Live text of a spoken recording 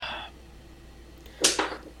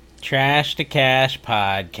Trash to Cash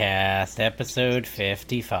podcast, episode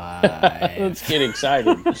 55. Let's get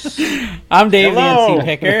excited. I'm Dave, Hello. the NC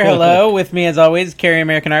Picker. Hello. With me, as always, Carrie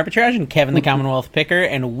American Arbitrage and Kevin, the Commonwealth Picker,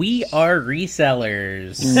 and we are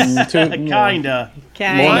resellers.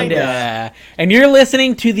 Kinda. And you're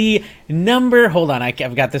listening to the number... Hold on,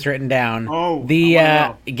 I've got this written down.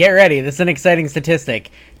 Get ready. This is an exciting statistic.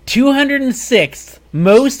 206th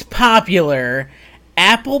most popular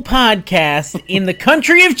Apple podcast in the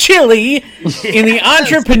country of Chile in the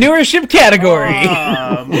entrepreneurship category.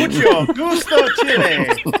 Mucho gusto, Chile.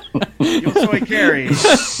 Yo soy Carrie.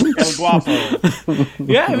 El guapo.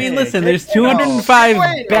 Yeah, I mean, listen, there's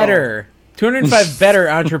 205 better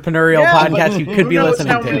entrepreneurial podcasts you could be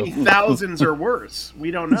listening how to. many thousands or worse? We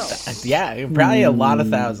don't know. Yeah, probably a lot of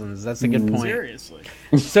thousands. That's a good point. Seriously.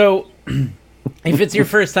 So, if it's your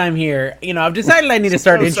first time here, I've decided I need to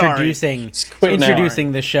start introducing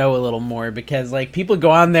the show a little more because, people go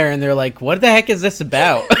on there and they're like, "What the heck is this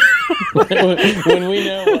about?" when we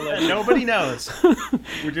know, nobody knows.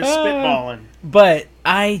 We're just spitballing. But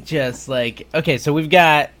I just okay, so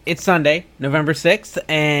it's Sunday, November 6th,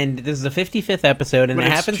 and this is the 55th episode, and But it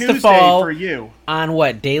it's happens Tuesday to fall for you. on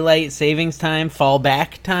what, daylight savings time, fall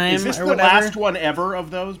back time, Is this or the whatever? last one ever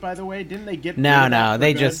of those, by the way? Didn't they get rid of No, that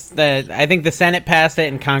they for just, I think the Senate passed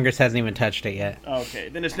it, and Congress hasn't even touched it yet. Okay,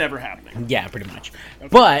 then it's never happening. Yeah, pretty much.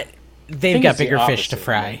 But they've got it's the bigger fish to opposite,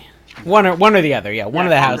 fry. One or the other, yeah. One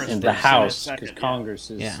of the Congress houses. in did. the House, Senate because second,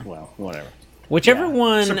 Congress is, Yeah. whatever. Whichever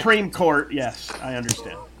one... Supreme Court, yes, I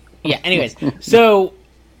understand. Yeah, anyways. So,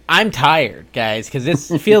 I'm tired, guys, because this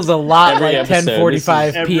feels a lot Every like episode,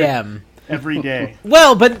 10:45 p.m. Every day.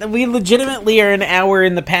 Well, but we legitimately are an hour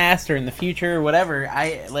in the past or in the future or whatever.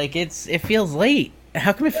 It feels late.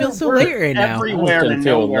 How come it feels so late right now? Everywhere Doesn't and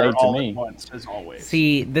feel nowhere late to all me. at once, as always.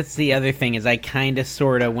 See, that's the other thing is I kind of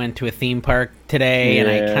sort of went to a theme park today, and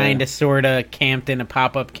I Yeah. kind of sort of camped in a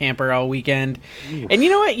pop-up camper all weekend. And you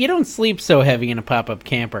know what? You don't sleep so heavy in a pop-up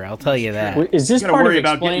camper. I'll tell you that. Is this You gotta part of worry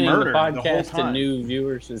about getting explaining the murdered the whole podcast to time. new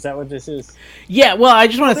viewers? Is that what this is? Yeah, well, I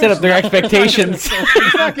just want to set up their expectations.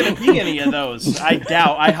 There's not going to be any of those.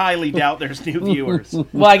 I highly doubt there's new viewers.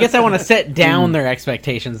 Well, I guess I want to set down their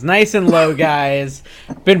expectations. Nice and low, guys.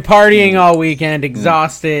 Been partying all weekend,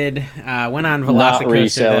 exhausted. Went on Not Velocicoaster, though.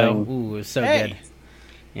 reselling. Ooh, it was so Hey, good.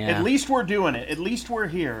 Yeah. At least we're doing it. At least we're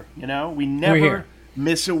here. We We're never here.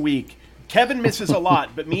 miss a week. Kevin misses a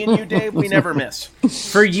lot, but me and you, Dave, we never miss.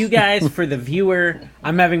 For you guys, for the viewer,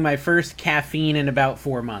 I'm having my first caffeine in about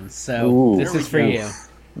 4 months. So Ooh. this There is we for go.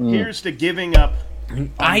 you. Here's to giving up.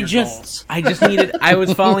 I your just goals. needed. I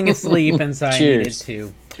was falling asleep, and so I needed Cheers.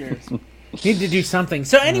 to. Cheers. Need to do something.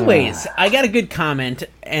 So, anyways, I got a good comment,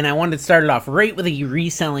 and I wanted to start it off right with a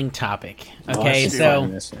reselling topic. Okay, let's do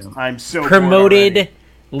so I'm so bored promoted already.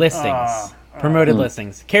 listings. Promoted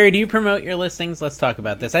listings. Carrie, do you promote your listings? Let's talk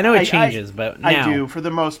about this. I know it changes, but now I do for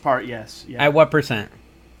the most part. Yes. Yeah. at what percent?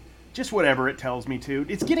 Just whatever it tells me to.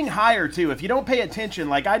 It's getting higher too. If you don't pay attention,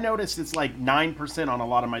 I noticed it's 9% on a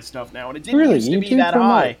lot of my stuff now, and it didn't Really? used to You be do that promote?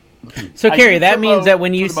 high. So, I Carrie, do that means promote that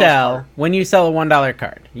when for you the most sell part. a $1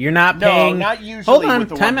 card, you're not No, paying. not usually Hold on, with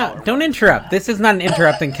the time $1 out. one. Don't interrupt. This is not an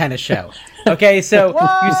interrupting kind of show. Okay, so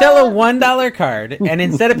you sell a $1 card, and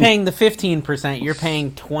instead of paying the 15%, you're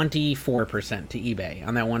paying 24% to eBay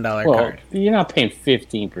on that $1 Well, card. you're not paying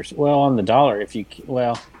 15%. Well, on the dollar,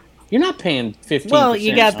 you're not paying 15%. Well,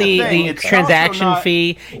 you got the the thing, it's transaction also not-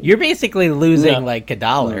 fee. You're basically losing No.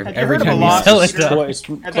 $1 Have you every heard of time a you loss sell it. leader? though. It's Have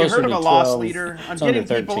you closer heard of to a loss 12. leader? I'm It's under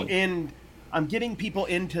getting people 13. in. I'm getting people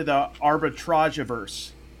into the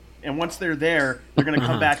arbitrageverse, and once they're there, they're going to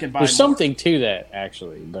come back and buy There's more. something to that,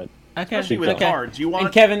 actually, but Okay, Especially with okay. cards. You want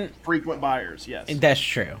And Kevin, frequent buyers, yes. that's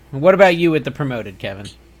true. What about you with the promoted, Kevin?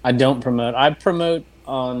 I don't promote. I promote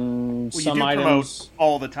on Well, you some do items promote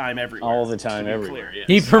all the time, everywhere. all the time, to be everywhere. clear. Yes.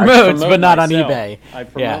 He I promotes, promote but not on myself. eBay. I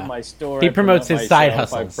promote Yeah. my store. He I promotes promote his side myself,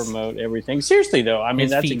 hustles. I promote everything. Seriously, though, I mean,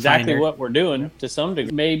 His that's feet exactly finder. what we're doing to some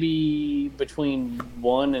degree. Maybe between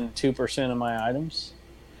 1% and 2% of my items.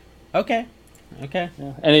 Okay. Okay.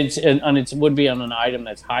 Yeah. And it would be on an item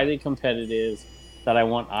that's highly competitive that I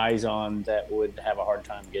want eyes on that would have a hard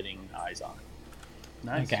time getting eyes on.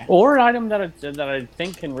 Nice. Okay. Or an item that I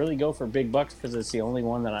think can really go for big bucks because it's the only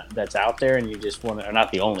one that's out there, and you just want to, or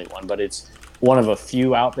not the only one, but it's one of a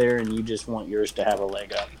few out there, and you just want yours to have a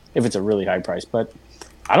leg up if it's a really high price. But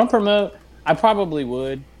I don't promote. I probably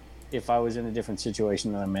would if I was in a different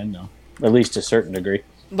situation than I'm in, though, at least to a certain degree.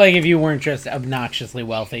 Like if you weren't just obnoxiously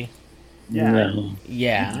wealthy. Yeah. No.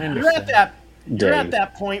 Yeah, I You're understand. at that. You're Dave. at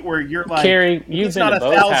that point where you're like, Carrie, you've it's been not to a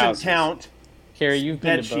both 1,000 houses. count Carrie, you've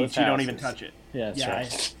been bed to both sheets. You don't even houses. touch it. Yeah, that's Yeah,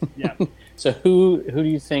 right. yeah. So who do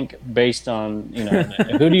you think, based on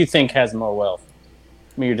who do you think has more wealth?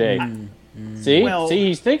 Me or Dave? See,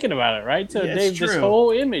 he's thinking about it, right? So Dave, this whole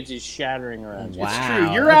image is shattering around you. Wow. It's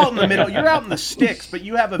true. You're out in the middle. You're out in the sticks, but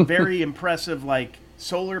you have a very impressive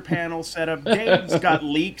solar panel setup. Dave's got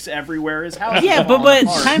leaks everywhere. His house. Yeah, but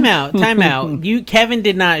time out. Kevin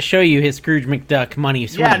did not show you his Scrooge McDuck money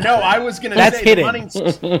swing. Yeah, no, I was gonna That's say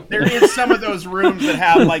hidden. There is some of those rooms that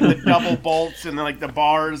have the double bolts and the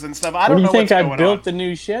bars and stuff. I don't know what do you think I built the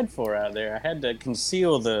new shed for out there? I had to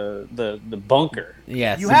conceal the bunker.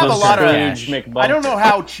 Yes, you have a lot of. I don't know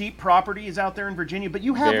how cheap property is out there in Virginia, but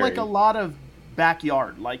you have a lot of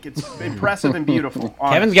backyard. It's impressive and beautiful.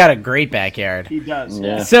 Honestly. Kevin's got a great backyard. He does.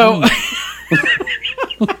 Yeah. So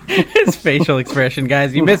his facial expression,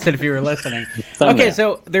 guys, you missed it if you were listening. Okay,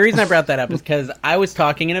 so the reason I brought that up is because I was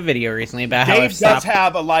talking in a video recently about how Dave does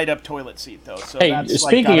have a light up toilet seat though. So hey,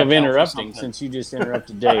 speaking of interrupting, since you just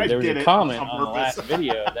interrupted Dave, there was a comment on the last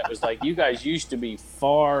video that was you guys used to be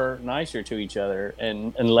far nicer to each other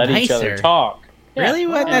and let each other talk. Yeah. Really?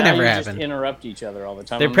 What? That never happened. Just interrupt each other all the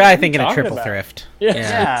time. They're probably thinking of Triple Thrift.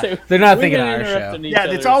 Yeah. They're not thinking of our show. Yeah,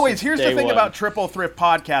 it's always, here's the thing about Triple Thrift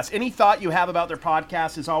podcast. Any thought you have about their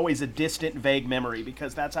podcast is always a distant, vague memory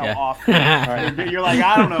because that's how often you're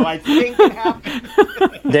I don't know, I think it happened.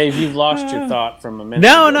 Dave, you've lost your thought from a minute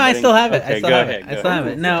ago. No, I still have it. Okay, I still have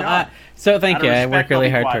it. No, so thank you. I work really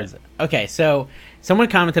hard towards it. Okay, so someone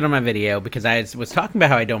commented on my video because I was talking about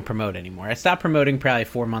how I don't promote anymore. I stopped promoting probably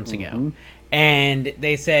 4 months ago. And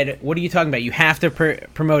they said, what are you talking about? You have to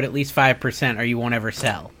promote at least 5% or you won't ever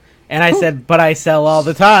sell. And I said, but I sell all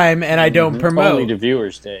the time and I don't promote. Only to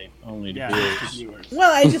viewers, Dave. Only to viewers.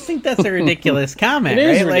 Well, I just think that's a ridiculous comment. It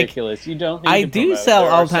is right? ridiculous. You don't need I to do promote. sell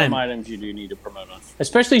there all are the time. Some items you do need to promote on.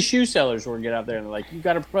 Especially shoe sellers who get out there and they're you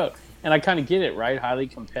got to promote. And I kind of get it, right? Highly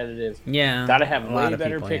competitive. Yeah. Got to have way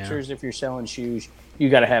better pictures if you're selling shoes. You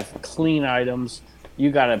got to have clean items.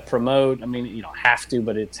 You got to promote. I mean, you don't have to,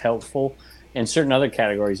 but it's helpful. And certain other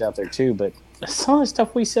categories out there too, but some of the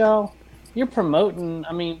stuff we sell, you're promoting.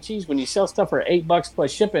 I mean, geez, when you sell stuff for $8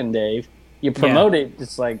 plus shipping, Dave, you promote it.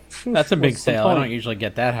 It's that's a big sale. I don't usually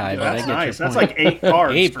get that high, but I get nice. your point. That's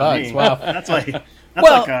 $8 $8. Me. Wow, that's a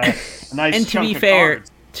nice. And chunk of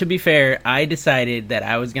cards. To be fair, I decided that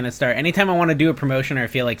I was going to start, anytime I want to do a promotion or I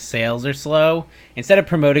feel like sales are slow, instead of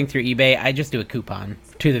promoting through eBay, I just do a coupon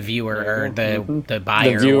to the viewer or the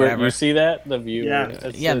buyer the viewer, or whatever. You see that? The viewer.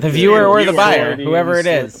 Yeah, the viewer or the buyer, whoever it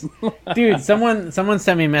is. Dude, someone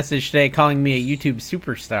sent me a message today calling me a YouTube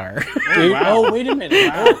superstar. Oh, wow. Oh, wait a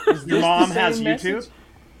minute. Wow. Your mom has YouTube?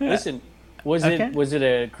 Listen. Was it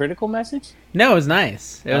a critical message? No, it was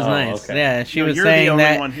nice. It was nice. Okay. Yeah, she was saying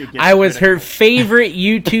that I was her favorite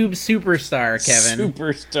YouTube superstar, Kevin.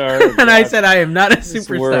 Superstar. And I said I am not a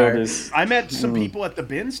superstar. I met some people at the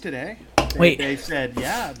bins today. They said,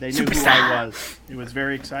 they knew who I was. It was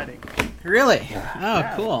very exciting. Really?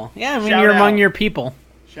 Oh, cool. Yeah, I mean, you're among your people.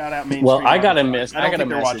 Shout out Main Well, Street. I got a message.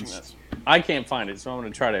 I can't find it, so I'm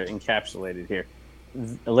going to try to encapsulate it here.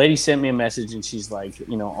 A lady sent me a message and she's like,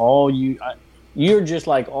 you're just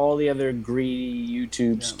like all the other greedy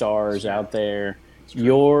YouTube stars out there.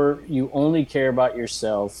 You only care about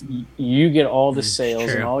yourself. You get all the sales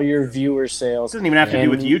and all your viewer sales. It doesn't even have to do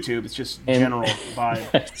with YouTube. It's just general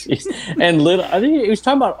vibe. And I think it was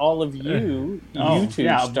talking about all of you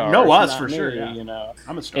YouTube stars. No, us for me, sure. Yeah.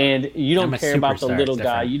 I'm a star. And you don't care about the little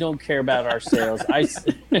guy. You don't care about our sales.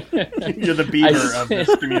 You're the beaver of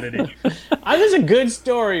this community. There's a good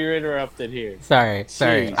story. You're interrupted here.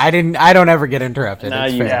 Sorry. I don't ever get interrupted. Now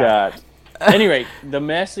you've got. Anyway, the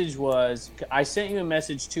message was, I sent you a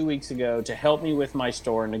message 2 weeks ago to help me with my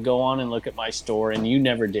store and to go on and look at my store, and you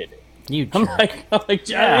never did it. I'm like,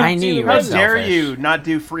 I knew you. How dare you not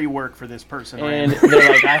do free work for this person? And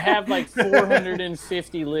they're like, I have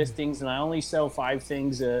 450 listings, and I only sell 5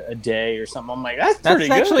 things a day or something. I'm like, that's pretty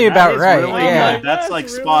good. That's actually about right. Really that's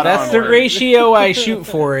spot on. That's the ratio I shoot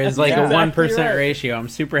for is a 1% ratio. I'm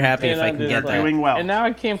super happy if I can get that. Doing well. And now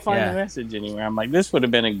I can't find the message anywhere. I'm like, this would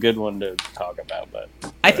have been a good one to talk about, but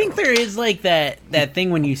I think there is that thing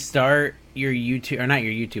when you start your YouTube, or not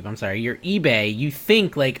your YouTube, I'm sorry, your eBay, you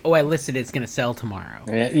think I listed it's going to sell tomorrow.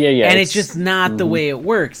 Yeah. And it's just not the way it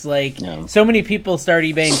works. So many people start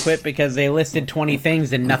eBay and quit because they listed 20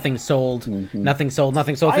 things and nothing sold, nothing sold.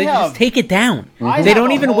 They just take it down. They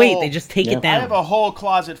don't even wait. They just take it down. I have a whole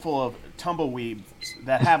closet full of tumbleweeds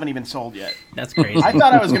that haven't even sold yet. That's crazy. I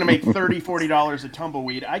thought I was going to make $30, $40 a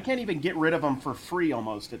tumbleweed. I can't even get rid of them for free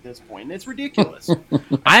almost at this point. And it's ridiculous.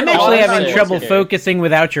 I'm actually having trouble focusing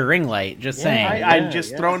without your ring light, just saying. I'm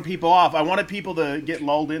just throwing people off. I wanted people to get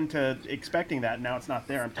lulled into expecting that. Now it's not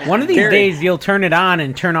there. One of these days, you'll turn it on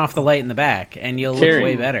and turn off the light in the back, and you'll look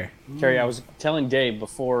way better. Terry, I was telling Dave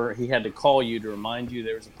before he had to call you to remind you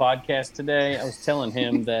there was a podcast today. I was telling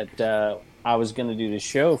him that I was going to do the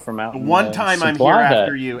show from out in one time I'm here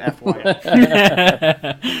after you,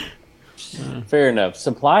 FYI. Fair enough.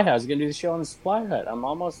 Supply Hut. I was going to do the show on the Supply Hut. I'm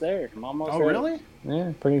almost there. Oh, really?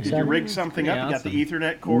 Yeah, pretty excited. Did you rig something up? Awesome. You got the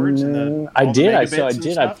Ethernet cords and the I did. I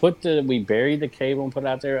did. We buried the cable and put it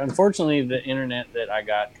out there. Unfortunately, the internet that I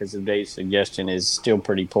got because of Dave's suggestion is still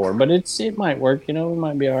pretty poor, but it might work. You know, it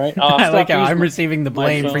might be all right. I like how I'm receiving the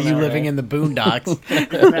blame for you living in the boondocks.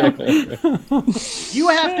 You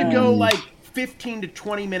have to go like 15 to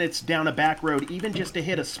 20 minutes down a back road, even just to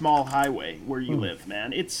hit a small highway where you live,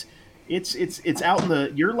 man. It's out in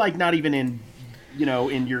the. You're like not even in.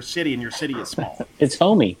 In your city, and your city is small. It's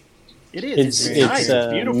homey. It is. It's nice.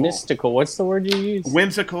 It's beautiful. Mystical. What's the word you use?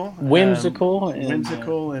 Whimsical. Whimsical.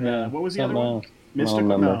 And what was the other one?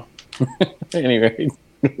 Mystical. No. Anyway,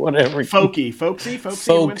 whatever. Folksy. Folksy.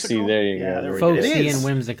 There you go. Folksy and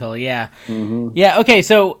whimsical. Yeah. Mm-hmm. Yeah. Okay.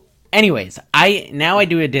 So. Anyways, I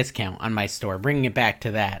do a discount on my store, bringing it back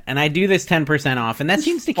to that, and I do this 10% off, and that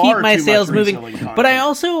seems to keep my sales moving. But I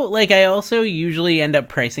also usually end up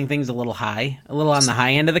pricing things a little on the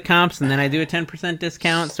high end of the comps, and then I do a 10%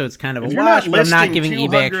 discount, so it's kind of a wash. But I'm not giving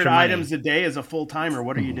eBay extra money. Items a day as a full timer.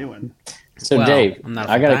 What are you doing? So Dave,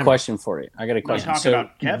 I got a question for you.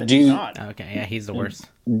 About Kevin. Okay, yeah, he's the worst.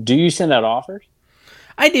 Do you send out offers?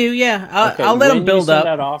 I do, yeah. I'll let them build up.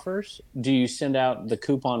 When you send out offers, do you send out the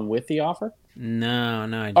coupon with the offer? No, I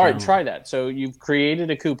don't. All right, try that. So you've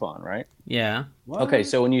created a coupon, right? Yeah. What? Okay,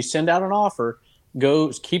 so when you send out an offer,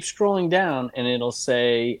 keep scrolling down, and it'll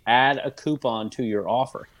say add a coupon to your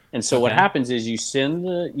offer. And so what happens is you send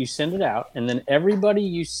it out, and then everybody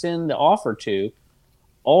you send the offer to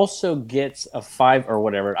also gets a 5 or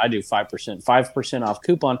whatever. I do 5% off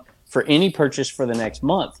coupon for any purchase for the next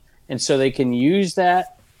month. And so they can use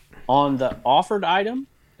that on the offered item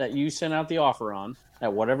that you sent out the offer on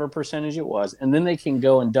at whatever percentage it was. And then they can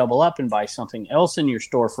go and double up and buy something else in your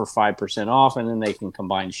store for 5% off. And then they can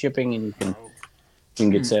combine shipping and you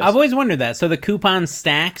can get sales. I've always wondered that. So the coupon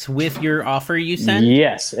stacks with your offer you send?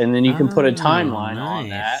 Yes. And then you can put a timeline on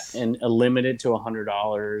that and limit it to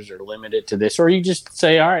 $100 or limit it to this. Or you just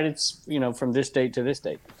say, all right, it's, from this date to this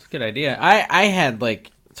date. That's a good idea. I had like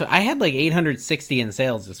 860 in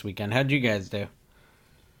sales this weekend. How'd you guys do?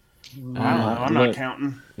 I'm not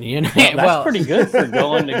counting. That's pretty good for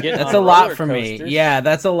going to get. That's a lot for me. Yeah,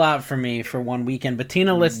 that's a lot for me for one weekend. But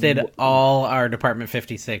Tina listed all our Department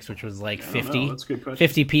 56, which was like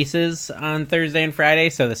 50 pieces on Thursday and Friday.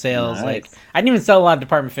 So the sales, I didn't even sell a lot of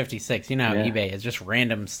Department 56. You know how eBay is, just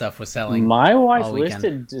random stuff was selling. My wife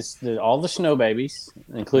listed just all the snow babies,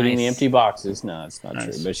 including the empty boxes. No, it's not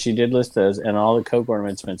true, but she did list those, and all the Coke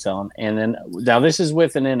ornaments been selling. And then now this is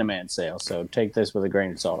with an Intimate sale, so take this with a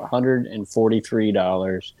grain of salt.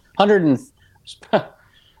 $143.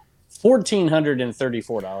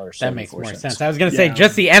 $1,434. That makes more sense. I was going to say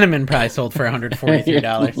just the Eneman probably sold for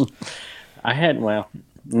 $143. I had no,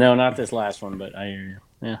 not this last one, but I hear you.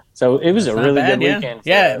 Yeah. So it was a really good weekend.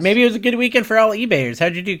 Yeah, maybe it was a good weekend for all eBayers.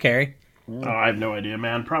 How'd you do, Carrie? Oh, I have no idea,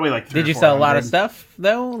 man. Probably like 300. Did you sell a lot of stuff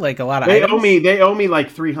though? Like a lot of items? They owe me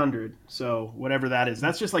like 300. So whatever that is.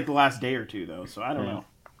 That's just like the last day or two though. So I don't know.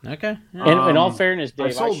 Okay. In all fairness,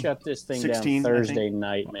 Dave, I shut this thing 16, down Thursday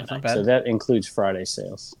night midnight, so that includes Friday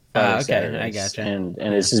sales. Okay, Saturdays, I gotcha. And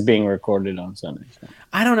this is being recorded on Sunday. So.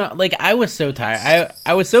 I don't know. Like, I was so tired.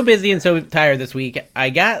 I was so busy and so tired this week. I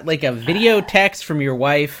got like a video text from your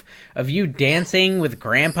wife of you dancing with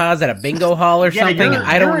grandpas at a bingo hall or something.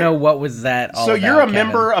 I don't know what was that all so about, you're a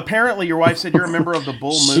member. Apparently, your wife said you're a member of the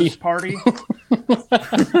Bull Moose Party.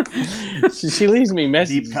 She leaves me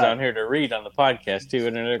messages on here to read on the podcast too,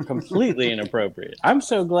 and they're completely inappropriate. I'm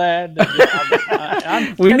so glad.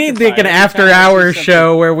 We need like an after-hours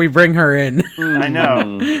show where we bring her in. I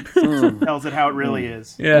know. Tells it how it really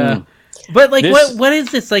is. Yeah. But like, what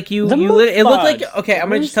is this? Like it looked like, okay, I'm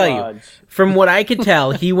going to just tell you. From what I could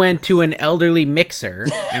tell, he went to an elderly mixer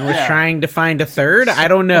and was trying to find a third. I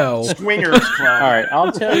don't know. Swingers Club. All right,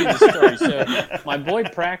 I'll tell you the story. So my boy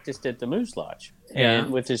practiced at the Moose Lodge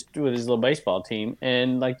and with his little baseball team.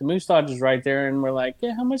 And like the Moose Lodge is right there. And we're like,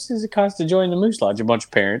 how much does it cost to join the Moose Lodge? A bunch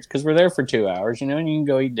of parents, because we're there for 2 hours, and you can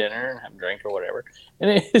go eat dinner and have a drink or whatever.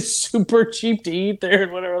 And it's super cheap to eat there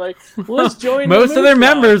and whatever. Like, let's join Most of their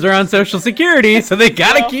members are on social Social Security, so they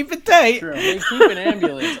gotta keep it tight. They keep an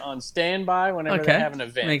ambulance on standby whenever they have an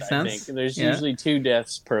event. Makes sense. I think there's usually 2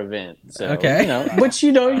 deaths per event. So, okay, but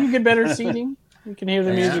you get better seating. You can hear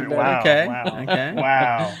the music better. Wow, okay. Wow. Okay.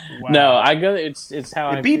 Wow. No, I go. It's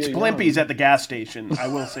how it beats Blimpies at the gas station. I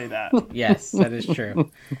will say that. Yes, that is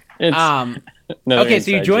true. Okay,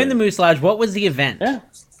 so you joined the Moose Lodge. What was the event? Yeah.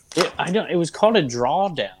 It was called a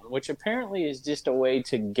drawdown, which apparently is just a way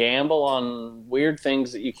to gamble on weird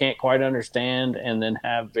things that you can't quite understand, and then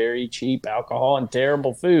have very cheap alcohol and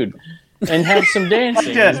terrible food, and have some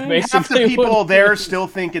dancing. Half the people there still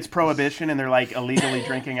think it's prohibition, and they're like illegally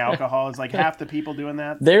drinking alcohol. It's like half the people doing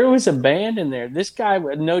that. There was a band in there. This guy,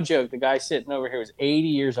 no joke, the guy sitting over here was 80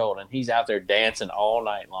 years old, and he's out there dancing all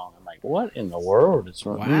night long. I'm like, what in the world is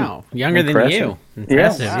wrong? Wow, younger than you.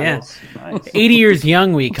 Impressive, yeah. Nice. 80 years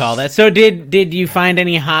young, we call that. So did you find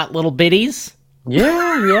any hot little biddies?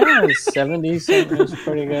 Yeah, 70s. It was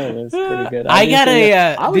pretty good. It was pretty good.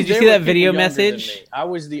 Did you see that video message? I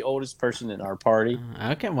was the oldest person in our party.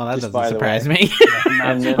 Okay, well that doesn't surprise me.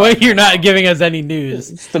 Then, well, you're not giving us any news.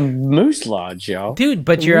 It's the Moose Lodge, y'all. Dude,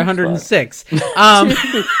 but you're 106.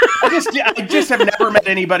 I just have never met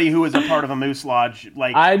anybody who was a part of a Moose Lodge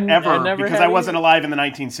ever because I wasn't alive in the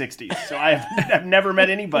 1960s. So I've never met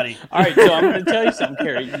anybody. All right, so I'm going to tell you something,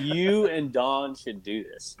 Kerry. You and Dawn should do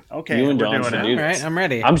this. Okay, you and Dawn should do this. All right, I'm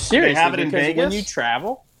ready. I'm serious. They have it in because Vegas? when you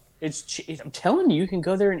travel, it's cheap. I'm telling you, you can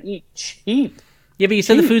go there and eat cheap. Yeah, but you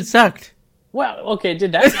said the food sucked. Well, okay,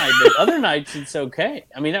 did that night, but other nights it's okay.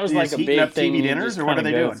 I mean, that was like a big thing. TV dinners, or what are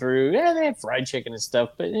they doing? Yeah, they had fried chicken and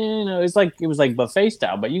stuff, but it was like buffet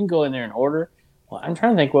style. But you can go in there and order. Well, I'm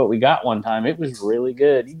trying to think what we got one time. It was really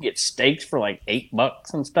good. You can get steaks for like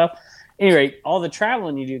 $8 and stuff. Anyway, all the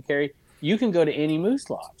traveling you do, Kerry, you can go to any Moose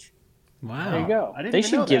Lodge. Wow. There you go. They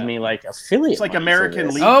should give me like affiliate. It's like American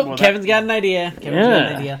League. Oh, Kevin's got an idea.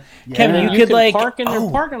 Kevin, you could like park in their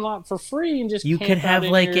parking lot for free and just you could have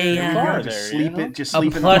like a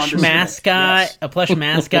plush mascot. A plush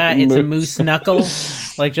mascot. It's a moose knuckle,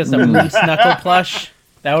 like just a moose knuckle plush.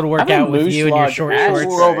 That would work out with you and your short shorts.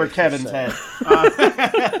 We're over Kevin's head.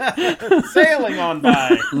 Sailing on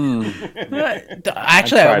by.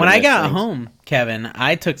 Actually, when I got home, Kevin,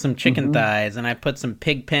 I took some chicken thighs and I put some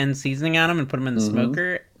pig pen seasoning on them and put them in the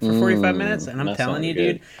smoker for 45 minutes. And I'm telling you,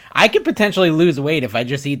 dude, I could potentially lose weight if I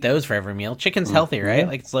just eat those for every meal. Chicken's healthy, right?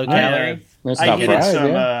 Like it's low calorie.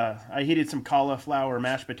 I heated some cauliflower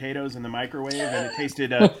mashed potatoes in the microwave, and it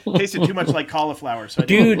tasted too much like cauliflower. So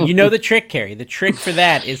dude, you know the trick, Carrie. The trick for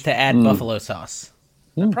that is to add buffalo sauce.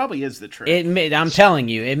 That probably is the trick. I'm telling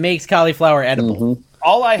you, it makes cauliflower edible.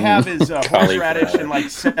 All I have is horseradish and like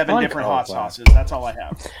 7 different hot sauces. That's all I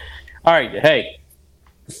have. All right, hey,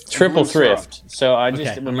 triple thrift. So I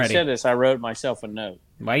just when you ready. said this, I wrote myself a note.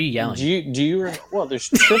 Why are you yelling? Do you? Well, there's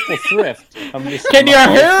triple thrift. Can you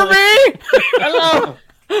hear me? Hello.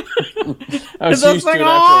 Is this thing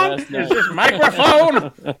on? Is this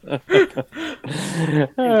microphone?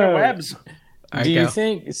 Webs. Do you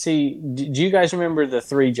think? See, do you guys remember the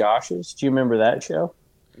 3 Joshes? Do you remember that show?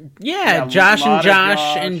 Yeah, Josh and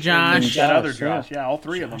Josh and Josh. That other Josh. Yeah, all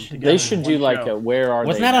 3 of them together. They should do like a "Where Are They?"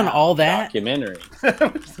 Wasn't that on All That documentary?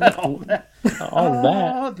 all that?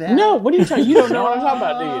 All that? No, what are you talking? You don't know what I'm talking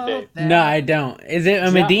about, do you, Dave? No, I don't. Is it a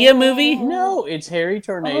Medea movie? No, it's Harry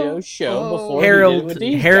Tornado's show before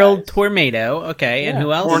Harold Tornado. Okay, and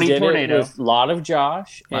who else? Horny Tornado. A lot of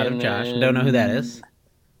Josh. Don't know who that is.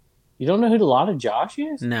 You don't know who a lot of Josh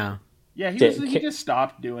is? No. Yeah, he just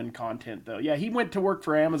stopped doing content though. Yeah, he went to work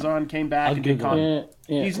for Amazon, came back and did content.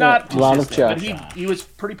 He's not a lot of consistent, Josh. but he was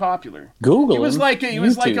pretty popular. Google. He was like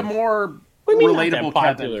a more relatable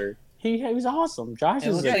popular. He was awesome. Josh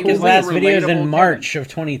is his last video is in March of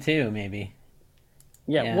 22, maybe.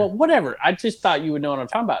 Yeah, well, whatever. I just thought you would know what I'm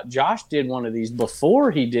talking about. Josh did one of these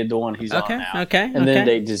before he did the one he's on now. And then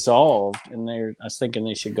they dissolved, and I was thinking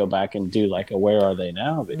they should go back and do like a Where Are They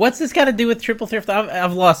Now? But what's this got to do with Triple Thrift?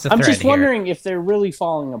 I've lost the thread. I'm just wondering if they're really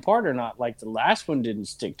falling apart or not. Like the last one didn't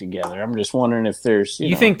stick together. I'm just wondering if there's.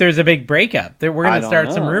 You think there's a big breakup? We're going to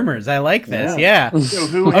start some rumors. I like this. Yeah.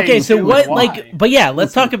 So what? Like, but yeah,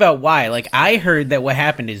 let's talk about why. Like, I heard that what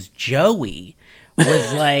happened is Joey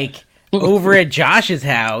was like. Over at Josh's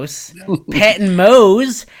house, petting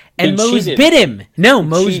Mose, and Mose bit him. No,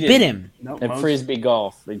 Mose bit him. No, At frisbee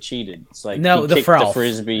golf, they cheated. It's like No, he the kicked frolf. the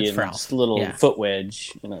frisbee It's in frolf. this little Yeah. foot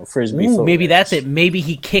wedge. Frisbee. Ooh, foot maybe wedge. that's it. Maybe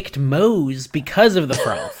he kicked Mose because of the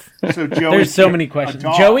frolf. So Joey There's so kicked many a questions.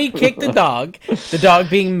 dog. Joey kicked the dog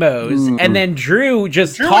being Mose, and then Drew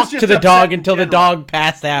just Drew was talked just to the upset dog in until the general. dog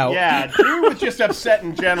passed out. Yeah, Drew was just upset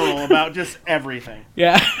in general about just everything.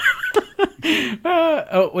 Yeah.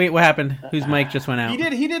 Oh wait, what happened? Whose mic just went out?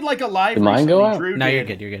 He did like a live Did mine recently. go out? Drew No, did. you're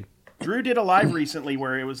good. You're good. Drew did a live recently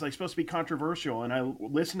where it was like supposed to be controversial, and I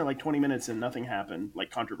listened to like 20 minutes and nothing happened like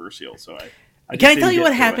controversial. So I Can I just tell didn't you get what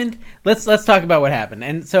to happened? Let's talk about what happened.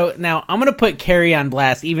 And so now I'm gonna put Carrie on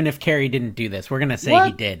blast, even if Carrie didn't do this. We're gonna say he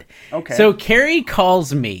What? did. Okay. So Carrie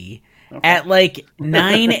calls me at like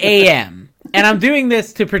 9 a.m. and I'm doing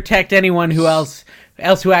this to protect anyone who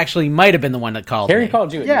actually might have been the one that called Carrie me.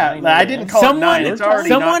 called you. At Yeah, 9 I a.m.? didn't call it 9. It's already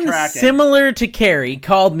not Someone tracking. similar to Carrie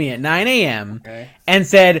called me at 9 a.m. Okay. and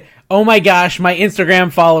said, "Oh my gosh, my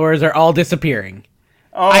Instagram followers are all disappearing.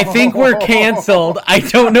 Oh. I think we're canceled. I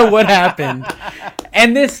don't know what happened."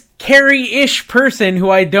 And this Carrie-ish person who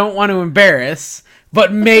I don't want to embarrass,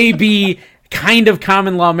 but may be kind of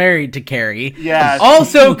common law married to Carrie, Yeah,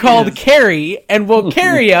 also she called is. Carrie and woke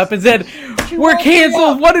Carrie up and said, "We're woke me canceled.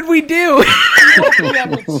 up. What did we do?" She woke me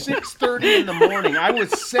up at 6:30 in the morning. I was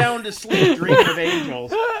sound asleep, dreaming of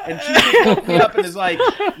angels, and she just woke me up and is like,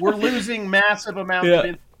 "We're losing massive amounts of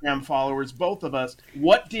Instagram followers, both of us.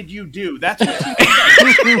 What did you do?" That's what she said.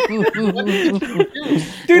 What did you do?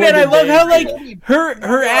 Dude, and I love how like Where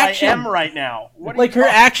her action I am right now. What are like you her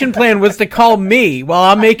talking action plan was to call me while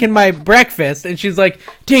I'm making my breakfast, and she's like,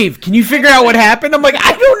 "Dave, can you figure out what happened?" I'm like,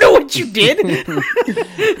 "I don't know what you did."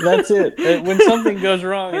 That's it. When something goes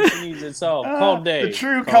wrong and she needs it solved, call Dave. The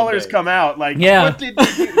true Call colors Dave. come out. Like, Yeah. what did you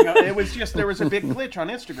do? You know, it was just there was a big glitch on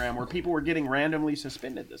Instagram where people were getting randomly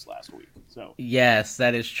suspended this last week. So Yes,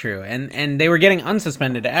 that is true, and they were getting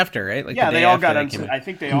unsuspended after, right? Like yeah, the day they all after got. they came out. I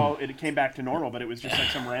think they all it came back to normal, but it was just like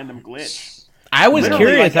some random glitch. I was Literally,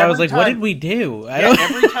 curious. like, I was every like, "What time- did we do?" I Yeah, don't.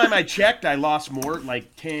 every time I checked, I lost more,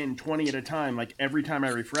 like 10, 20 at a time. Like every time I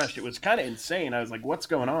refreshed, it was kind of insane. I was like, "What's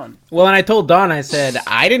going on?" Well, and I told Dawn, I said,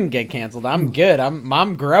 "I didn't get canceled. I'm good.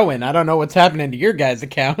 I'm growing. I don't know what's happening to your guys'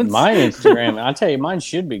 accounts." My Instagram, I tell you, mine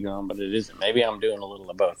should be gone, but it isn't. Maybe I'm doing a little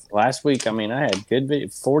of both. Last week, I mean, I had good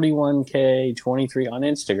 41K, 23 on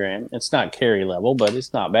Instagram. It's not Carrie level, but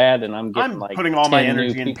it's not bad, and I'm getting I'm like putting all my 10 new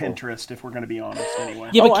energy in people. Pinterest, if we're going to be honest.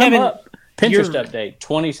 Anyway. Yeah, but I'm Kevin, up. Pinterest you're- update,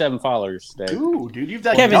 27 followers today. Ooh, dude, you've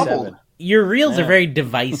done Kevin, doubled. your reels are Yeah. very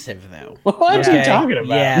divisive, though. What are Okay? you talking about?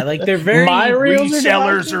 Yeah, like they're very My reels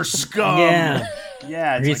Resellers are scum. Yeah.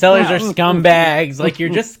 Yeah, it's resellers like, are wow. scumbags. Like you're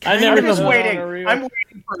just I kind never of I'm just a, put it waiting. on a reel. I'm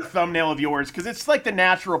waiting for a thumbnail of yours because it's like the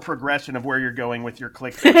natural progression of where you're going with your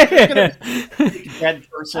clickbait. It's gonna be a dead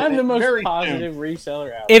person. I'm the most very positive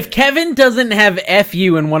reseller out If there. Kevin doesn't have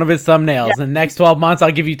 "FU" in one of his thumbnails in the next 12 months,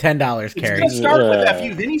 I'll give you $10, It's Carrie. gonna start with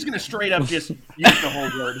 "fu," then he's gonna straight up just use the whole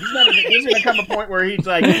word. He's not even. There's gonna come a point where he's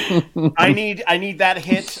like, "I need that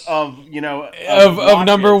hit of Of watches."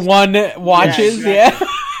 number one watches, Yeah, yeah. exactly.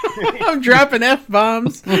 I'm dropping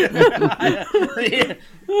F-bombs. Yeah.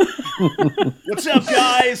 What's up,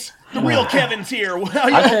 guys? The real Kevin's here. How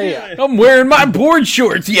y'all I tell you, doing? I'm wearing my board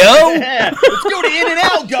shorts, yo. Yeah, let's go to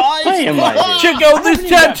In-N-Out, guys. Hey, am I Check out this haven't even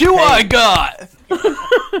got tattoo I paid. got.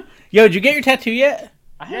 Yo, did you get your tattoo yet?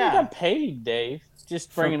 I haven't Yeah. got paid, Dave.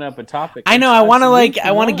 Just bringing up a topic. I know. I want to That's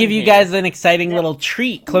I want to give you here. guys an exciting little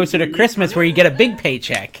treat closer to Christmas, where you get a big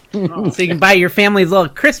paycheck, so you can buy your family's little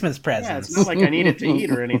Christmas Yeah, presents. it's not like I need it to eat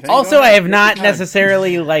or anything. Also, Go I ahead, have take not your time.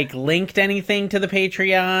 necessarily like linked anything to the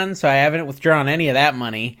Patreon, so I haven't withdrawn any of that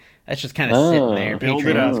money. That's just kind of sitting there. build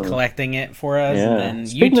it Patreon's up. collecting it for us, Yeah. and then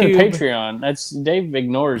Speaking YouTube. of Patreon, that's Dave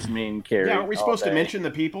ignores me and Carrie. Yeah, aren't we all supposed to day. mention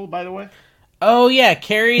the people, by the way? Oh yeah,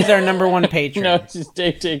 Carrie's our number one patron. No, it's just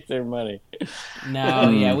Dave take their money.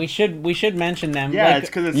 No, yeah, we should mention them. Yeah, Like, it's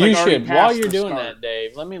because it's You like already should. past While you're the doing start. that,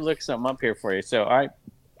 Dave, let me look something up here for you. So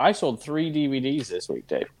I sold 3 DVDs this week,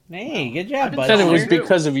 Dave. hey, good I've job, been bud. Said it Oh, was you do.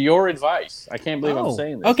 because of your advice. I can't believe Oh, I'm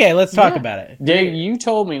saying this. okay, let's talk Yeah. about it. Dave, you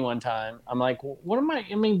told me one time, I'm like, what am I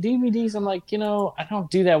mean, DVDs, I'm like, I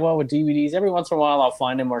don't do that well with DVDs. Every once in a while I'll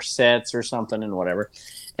find them or sets or something and whatever.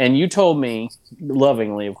 And you told me,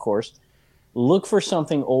 lovingly, of course, look for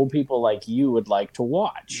something old people like you would like to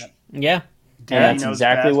watch. Yeah. Daddy And that's knows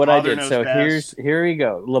exactly best, what I Father did. knows So best. here we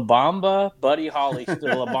go. La Bamba Buddy Holly, the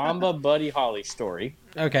La Bamba Buddy Holly story.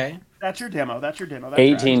 Okay. That's your demo. That's your demo. That's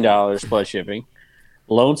 $18 plus shipping.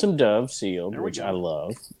 Lonesome Dove sealed, There we which go. I love.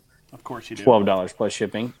 right. Of course you do. $12 plus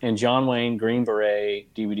shipping. And John Wayne Green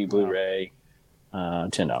Beret DVD Blu-ray,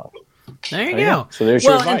 $10. There you There you go. So there's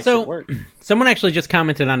Well, your and advice. so- It worked. Someone actually just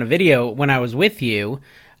commented on a video when I was with you.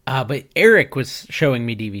 But Eric was showing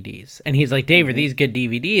me DVDs, and he's like, Dave, are these good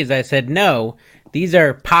DVDs? I said, no, these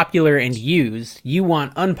are popular and used. You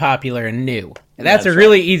want unpopular and new. And that's a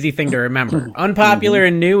really easy thing to remember. Unpopular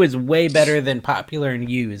and new is way better than popular and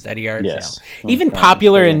used at a yard sale. Even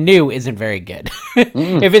popular and new isn't very good.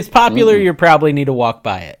 If it's popular, you probably need to walk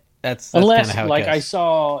by it. That's unless, how it like, goes. I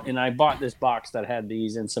saw, and I bought this box that had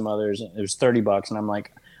these and some others. It was $30, and I'm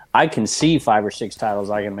like, I can see 5 or 6 titles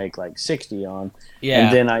I can make like 60 on. Yeah.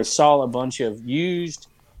 And then I saw a bunch of used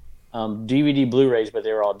DVD Blu-rays, but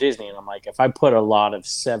they were all Disney. And I'm like, if I put a lot of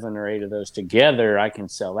 7 or 8 of those together, I can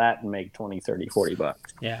sell that and make 20, 30, $40.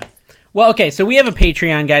 Yeah. Well, okay, so we have a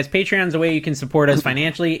Patreon, guys. Patreon's a way you can support us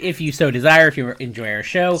financially if you so desire, if you enjoy our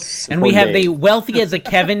show. And we have the Wealthy as a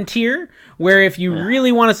Kevin tier, where if you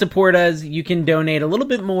really want to support us, you can donate a little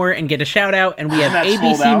bit more and get a shout-out. And we have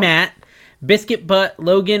ABC Matt, Biscuit Butt,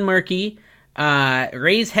 Logan Murky,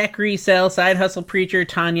 Ray's Heck Resell, Side Hustle Preacher,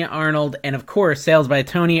 Tanya Arnold, and of course, Sales by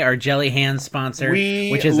Tony, our Jelly Hands sponsor,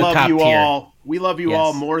 which is the top tier. We love you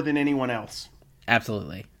all more than anyone else.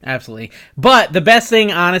 Absolutely. Absolutely. But the best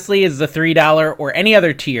thing, honestly, is the $3 or any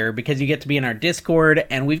other tier, because you get to be in our Discord,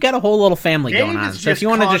 and we've got a whole little family going on. So if you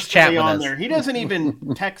want to just chat with us. There. He doesn't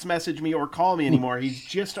even text message me or call me anymore. He's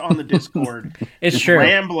just on the Discord. It's true.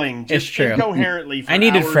 Rambling. It's true. Incoherently for I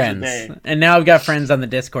needed hours friends. a day. And now I've got friends on the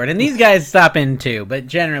Discord. And these guys stop in too, but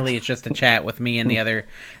generally it's just a chat with me and the other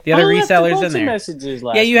resellers in there. Messages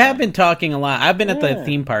yeah, you have been talking a lot. I've been at the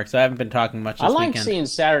theme park, so I haven't been talking much this weekend. I like seeing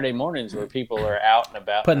Saturday mornings where people are out and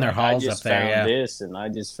about. Putting their hauls up there. I found this and I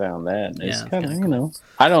just found that. And it's kind of,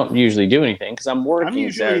 I don't usually do anything because I'm working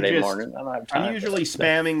Saturday morning. I don't have time. I'm usually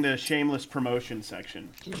spamming the shameless promotion section.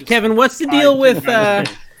 Kevin, what's the deal with...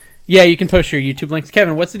 yeah, you can post your YouTube links.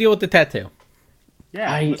 Kevin, what's the deal with the tattoo? Yeah,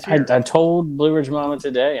 I told Blue Ridge Mama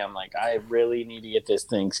today, I'm like, I really need to get this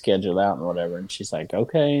thing scheduled out and whatever. And she's like,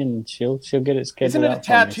 okay, and she'll get it scheduled out. Isn't it a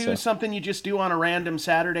tattoo something you just do on a random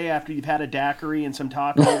Saturday after you've had a daiquiri and some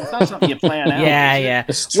tacos? It's not something you plan out. Yeah.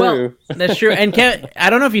 It's true. Well, that's true. And Kevin, I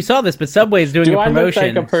don't know if you saw this, but Subway's doing a promotion. I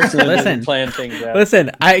look like a person that doesn't plan things out? Listen,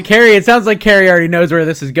 Carrie, it sounds like Carrie already knows where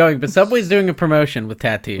this is going, but Subway's doing a promotion with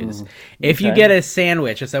tattoos. If you get a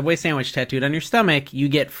Subway sandwich tattooed on your stomach, you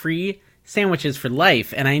get free sandwiches for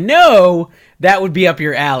life, and I know that would be up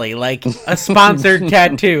your alley, like a sponsored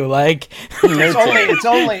tattoo. Like it's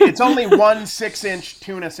only 1 6-inch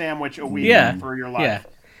tuna sandwich a week for your life.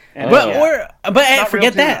 Yeah. But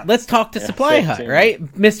forget that. Let's talk to Supply Hut, right?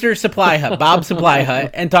 Mr. Supply Hut, Bob Supply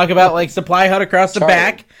Hut, and talk about like Supply Hut across the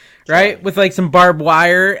back. Right, with like some barbed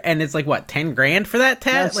wire, and it's like what, $10,000 for that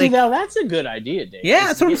tat? Now that's a good idea, Dave. Yeah,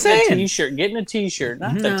 that's what I'm saying. Getting a T-shirt,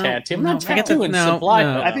 not the tattoo. I'm not tattooing Supply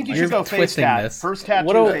Hut. I think you should go face tat. First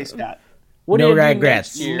tattoo, face tat. No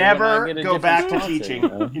regrets. Never go back to teaching.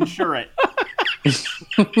 Insure it.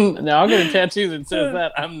 Now I'll get a tattoo that says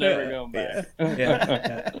that. I'm never going back.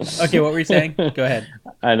 Okay, what were you saying? Go ahead.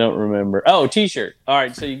 I don't remember. Oh, T-shirt. All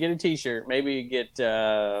right, so you get a T-shirt. Maybe you get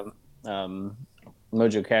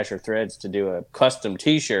Mojo Cash or Threads to do a custom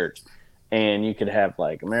T-shirt, and you could have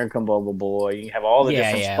like American Bubble Boy. You have all the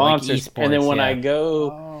different sponsors, like and then when I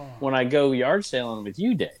go yard sailing with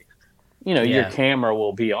you, Dave, your camera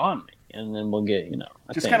will be on me, and then we'll get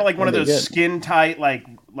just kind of like one of those skin tight like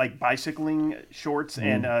bicycling shorts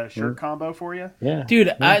and shirt combo for you. Yeah,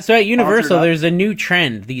 dude. So at Universal, there's a new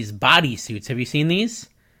trend. These bodysuits. Have you seen these?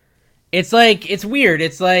 It's weird.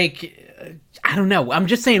 It's like. I don't know. I'm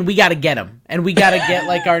just saying we got to get them, and we got to get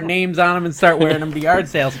like our names on them and start wearing them to yard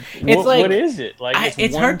sales. It's what is it? Like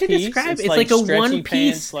it's hard to describe. It's like a one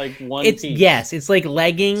piece. Piece. Yes, it's like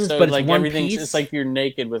leggings, but it's like one piece. It's like you're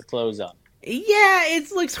naked with clothes on. Yeah,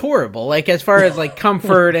 it looks horrible. Like as far as like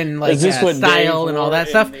comfort and like style and all that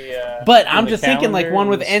stuff. But I'm just thinking like one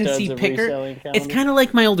with NC Picker. It's kind of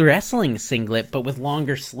like my old wrestling singlet, but with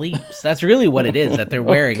longer sleeves. That's really what it is that they're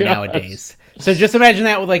wearing nowadays. So just imagine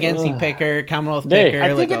that with like NC Picker, Commonwealth Picker.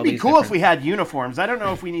 I think it'd be cool if we had uniforms. I don't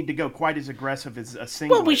know if we need to go quite as aggressive as a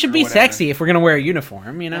singlet. Well, we should be sexy if we're gonna wear a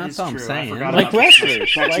uniform. That's all I'm saying. Like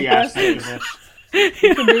wrestlers,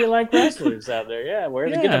 You can be like wrestlers out there,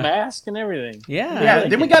 get the mask and everything. Yeah.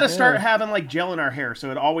 Then we got to start having like gel in our hair,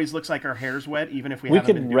 so it always looks like our hair's wet, even if we haven't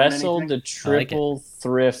been doing wrestle anything. the triple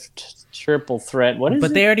threat. What is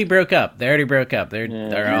but it? They already broke up. They're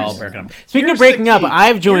all broken up. Speaking of breaking up,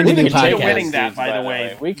 I've joined a new podcast. Winning that, by the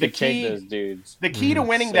way, we could take those dudes. The key to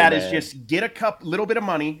winning that is just get a little bit of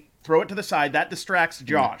money, throw it to the side. That distracts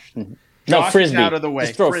Josh. Josh frisbee. Is out of the way.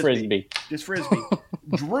 Just throw frisbee. Just frisbee.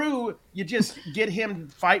 Drew, you just get him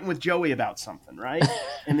fighting with Joey about something, right?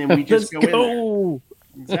 And then we just go in there.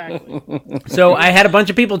 Exactly. So I had a bunch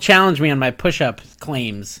of people challenge me on my push-up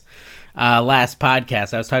claims last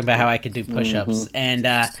podcast. I was talking about how I could do push-ups, and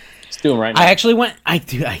do them right now. I actually went.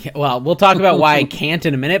 Well, we'll talk about why I can't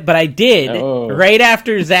in a minute, but I did right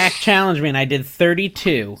after Zach challenged me, and I did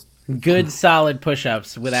 32 good solid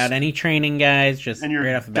push-ups without any training, guys. Just and you're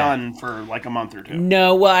right off the bat. done for like a month or two.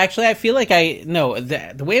 No, well, actually, I feel like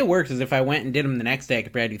the way it works is if I went and did them the next day, I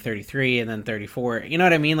could probably do 33 and then 34. You know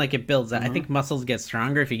what I mean? Like it builds. I think muscles get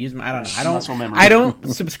stronger if you use them. I don't know. I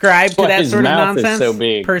don't subscribe to that sort of nonsense. So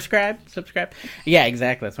big. Subscribe. Yeah,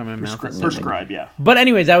 exactly. That's why my mouth is so prescribe. Yeah. But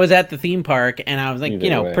anyways, I was at the theme park and I was like,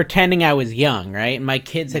 pretending I was young, right? And my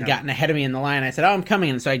kids had gotten ahead of me in the line. I said, "Oh, I'm coming,"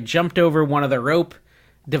 and so I jumped over one of the rope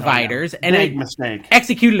dividers and I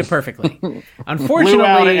executed it perfectly.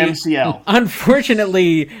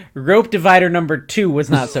 Unfortunately, rope divider number 2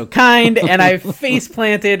 was not so kind, and I face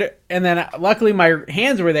planted. And then luckily my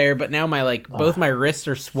hands were there, but now my both my wrists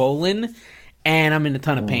are swollen, and I'm in a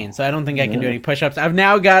ton of pain. So I don't think I can do any push-ups. I've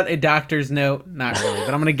now got a doctor's note, not really,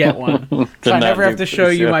 but I'm gonna get one, so I never have to show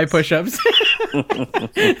you my push-ups.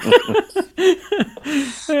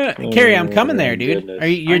 Carrie, I'm coming there, dude.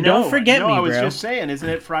 Don't forget me, bro. I was just saying, isn't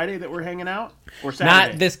it Friday that we're hanging out? Or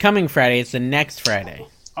Saturday? Not this coming Friday. It's the next Friday.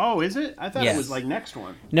 Oh, is it? I thought it was like next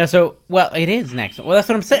one. No, it is next one. Well, that's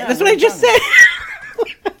what I'm saying. That's what I just said.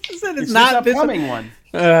 I said it's not this upcoming one.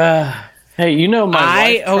 Hey,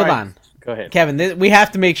 my hold on. Go ahead, Kevin. We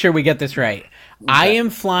have to make sure we get this right. Okay. I am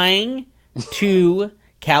flying to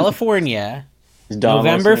California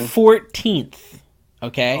November 14th.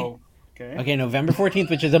 Okay. Oh, okay, November 14th,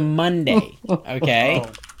 which is a Monday. Okay.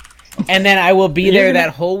 And then I will be there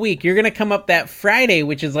that whole week. You're going to come up that Friday,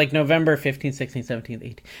 which is like November 15th, 16th, 17th,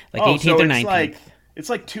 18th. Like 18th or 19th. It's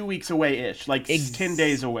like 2 weeks away-ish. Like 10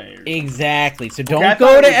 days away. Exactly. So don't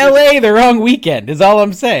go to LA the wrong weekend is all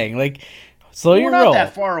I'm saying. Like, slow your roll. We're not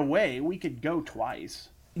that far away. We could go twice.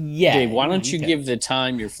 Yeah. Dave, why don't you give the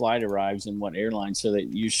time your flight arrives and what airline so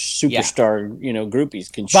that you superstar, groupies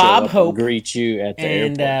can show Bob up Hope and greet you at the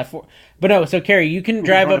airport. But no, so Carrie, you can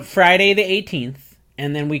drive up Friday the 18th,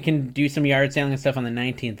 and then we can do some yard sailing and stuff on the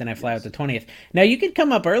 19th, and I fly out the 20th. Now, you could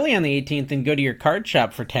come up early on the 18th and go to your card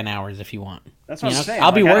shop for 10 hours if you want. That's what I'm saying.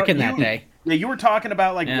 I'll be working that day. Yeah, you were talking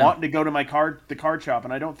about wanting to go to the card shop,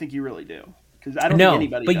 and I don't think you really do. Because I don't think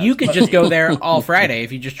anybody does. You could just go there all Friday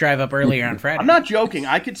if you just drive up earlier on Friday. I'm not joking.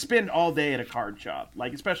 I could spend all day at a card shop,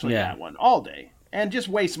 especially that one, all day, and just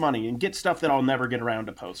waste money and get stuff that I'll never get around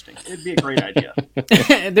to posting. It'd be a great idea.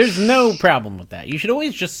 There's no problem with that. You should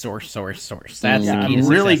always just source. That's the key to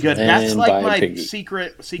really success. good. That's like my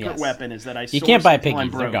secret weapon is that I source. You can't buy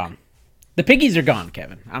piggies. They're gone. The piggies are gone,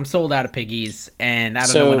 Kevin. I'm sold out of piggies, and I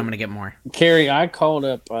don't know when I'm going to get more. Carrie, I called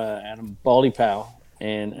up Adam Baldy Pal.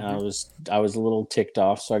 And I was a little ticked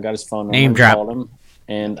off, so I got his phone number and called him.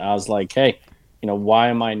 And I was like, hey, why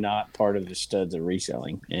am I not part of the studs of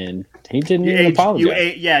reselling? And he didn't even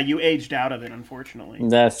apologize. You aged out of it, unfortunately.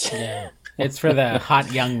 It's for the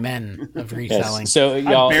hot young men of reselling. Yes. So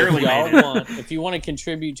if you want to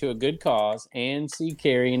contribute to a good cause and see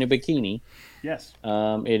Carrie in a bikini, yes,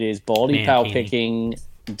 it is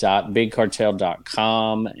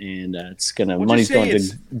baldypalpicking.bigcartel.com, and money's going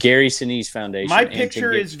to Gary Sinise Foundation. My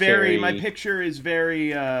picture is very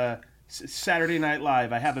Saturday Night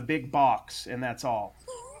Live. I have a big box, and that's all.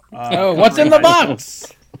 What's in the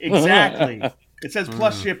box? Exactly. It says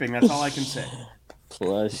plus shipping. That's all I can say.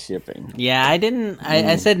 Plus shipping. Yeah, I didn't.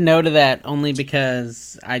 I said no to that only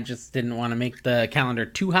because I just didn't want to make the calendar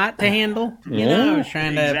too hot to handle. I was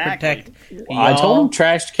trying to protect. I told him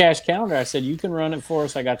Trash Cash Calendar. I said you can run it for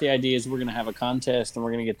us. I got the ideas. We're going to have a contest, and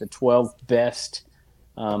we're going to get the 12 best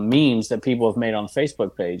memes that people have made on the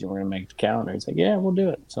Facebook page, and we're going to make the calendar. He's like, yeah, we'll do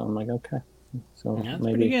it. So I'm like, okay. So that's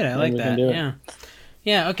maybe pretty good. I like that. Yeah.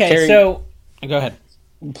 Yeah. Okay. Carrie, so go ahead.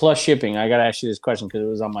 Plus shipping. I got to ask you this question because it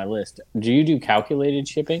was on my list. Do you do calculated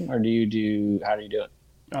shipping, or how do you do it?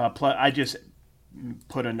 I just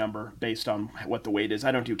put a number based on what the weight is.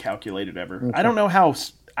 I don't do calculated ever. Okay. I don't know.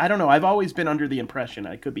 I've always been under the impression,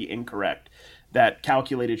 I could be incorrect, that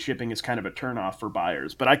calculated shipping is kind of a turnoff for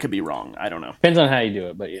buyers, but I could be wrong. I don't know. Depends on how you do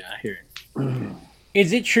it, but yeah, I hear it.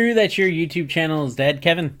 Is it true that your YouTube channel is dead,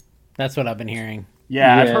 Kevin? That's what I've been hearing.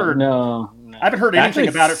 Yeah, I've heard. No. I haven't heard anything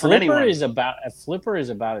about it from anyone. Flipper is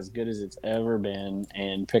about as good as it's ever been,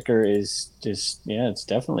 and Picker is just it's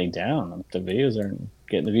definitely down. The videos aren't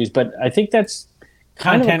getting the views, but I think that's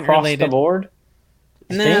kind of across the board.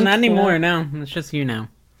 No, not anymore. No, it's just you now.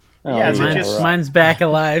 Oh, mine's back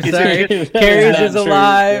alive. Sorry, Carrie's is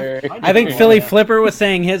alive. I think Philly Flipper was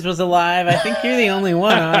saying his was alive. I think you're the only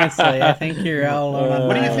one, honestly. I think you're all alone.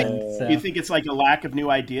 What do you think? So. Do you think it's like a lack of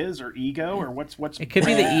new ideas or ego or what's? It could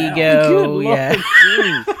be the ego. Yeah.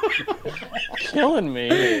 killing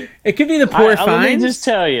me. It could be the poor Let me fines. just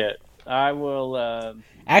tell you, I will.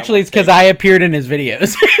 Actually, it's because I appeared in his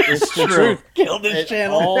videos. It's the truth. Killed his It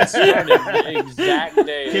channel. all started the exact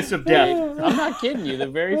day. Kiss of death. I'm not kidding you. The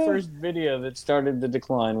very first video that started the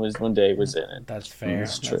decline was when Dave was in it. That's fair.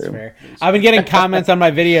 That's That's true. fair. I've been getting comments on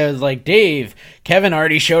my videos like, Dave, Kevin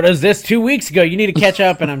already showed us this 2 weeks ago. You need to catch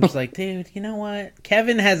up. And I'm just like, dude, you know what?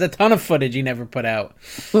 Kevin has a ton of footage he never put out.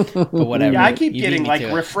 But whatever. Yeah, I keep You getting beat me like to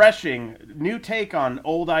it. refreshing new take on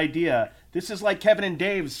old idea. This is like Kevin and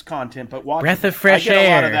Dave's content, but watch Breath of fresh I get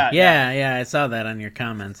air. a lot of that. Yeah, I saw that on your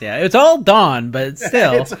comments. Yeah, it's all Dawn, but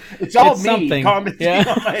still, it's all it's me something. commenting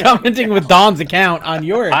on my commenting with Dawn's account on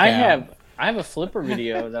your account. I have a Flipper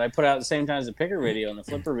video that I put out at the same time as the Picker video, and the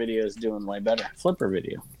Flipper video is doing way better. Flipper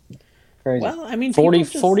video. Crazy. Well, I mean,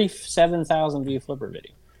 47,000 view Flipper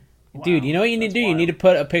video. Dude, you know what you need to do? You need to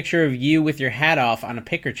put a picture of you with your hat off on a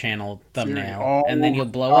Picker channel thumbnail, and then you'll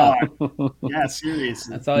blow up. Yeah,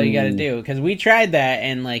 seriously. That's all you got to do. Because we tried that,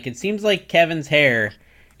 and like it seems like Kevin's hair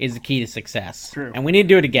is the key to success. True. And we need to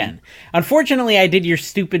do it again. Unfortunately, I did your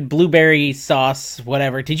stupid blueberry sauce,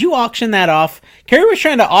 whatever. Did you auction that off? Kerry was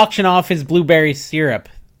trying to auction off his blueberry syrup.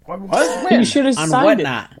 What was when? You should have On signed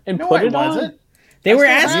Whatnot. it and No, put I it on. wasn't. They were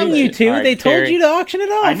still asking have you it. to. All right, They told Kerry. you to auction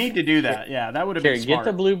it off. I need to do that. Yeah, that would have been Carrie, smart.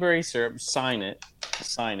 get the blueberry syrup, sign it,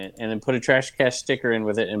 and then put a trash cash sticker in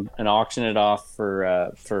with it, and auction it off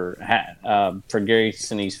for Gary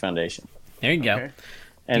Sinise Foundation. There you go. Okay.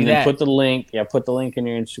 And Do then that. put the link. Yeah, put the link in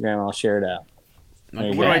your Instagram. I'll share it out. There you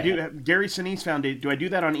What go. do I do? Gary Sinise Foundation. Do I do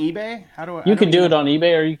that on eBay? How do I? You can do it on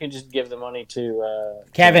eBay, or you can just give the money to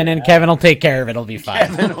Kevin, and Kevin will take care of it. It'll be fine.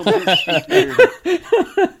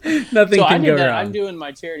 Nothing So I can did go that. wrong. I'm doing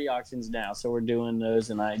my charity auctions now, so we're doing those,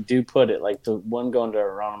 and I do put it like the one going to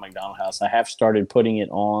Ronald McDonald House. I have started putting it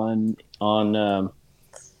on eBay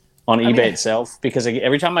itself, because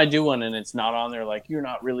every time I do one and it's not on there, like you're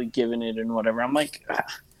not really giving it and whatever. I'm like, I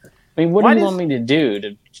mean, what do you want me to do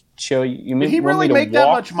to show you? You Did he want really me to make that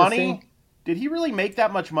walk much the money? thing? Did he really make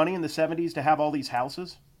that much money in the 70s to have all these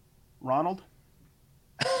houses? Ronald?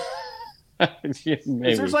 Yeah, 'Cause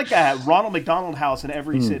maybe. there's like a Ronald McDonald House in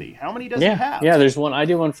every city. How many does he have? Yeah, there's one. I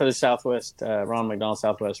do one for the Southwest, Ronald McDonald,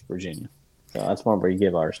 Southwest Virginia. So that's one where you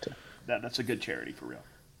give ours to. That's a good charity for real.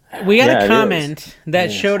 We got Yeah, a it comment that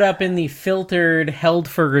Yes. showed up in the filtered held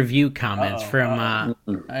for review comments from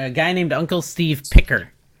a guy named Uncle Steve Picker.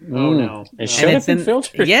 Oh no. It showed up in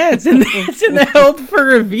filter. Yeah, it's in the held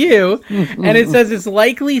for review, and it says it's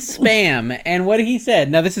likely spam. And what he said,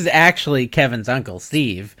 now this is actually Kevin's Uncle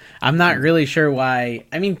Steve. I'm not really sure why.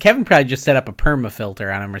 I mean, Kevin probably just set up a perma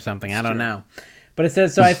filter on him or something. I don't know. But it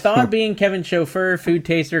says, so I thought being Kevin's chauffeur, food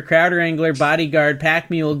taster, crowd wrangler, bodyguard, pack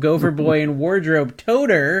mule, gopher boy, and wardrobe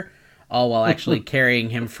toter, all while actually carrying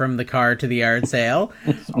him from the car to the yard sale,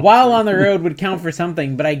 while on the road would count for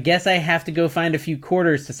something. But I guess I have to go find a few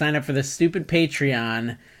quarters to sign up for this stupid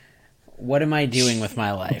Patreon. What am I doing with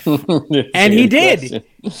my life? And he did.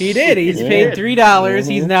 He did. He's paid $3.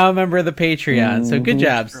 He's now a member of the Patreon. So good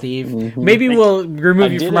job, Steve. Maybe we'll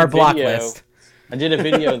remove you from our block list. I did a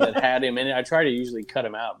video that had him in it. I try to usually cut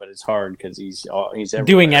him out, but it's hard because he's everywhere.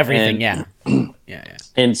 Doing everything, And- yeah.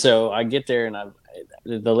 And so I get there, and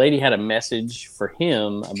the lady had a message for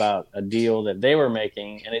him about a deal that they were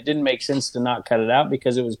making, and it didn't make sense to not cut it out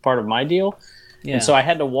because it was part of my deal. Yeah. And so I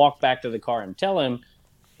had to walk back to the car and tell him,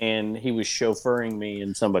 and he was chauffeuring me,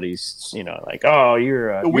 and somebody's, like, oh,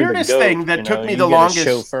 you're The weirdest goat, thing that took me you the get a longest-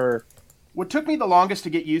 chauffeur. What took me the longest to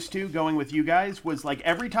get used to going with you guys was like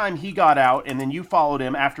every time he got out and then you followed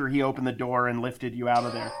him after he opened the door and lifted you out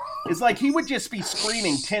of there. It's like he would just be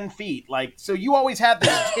screaming 10 feet. Like, so you always had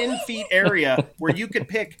this 10 feet area where you could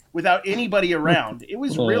pick without anybody around. It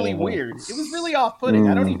was really weird. It was really off-putting.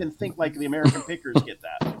 I don't even think like the American pickers get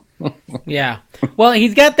that. Yeah. Well,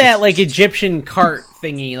 he's got that like Egyptian cart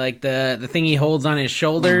thingy, like the thing he holds on his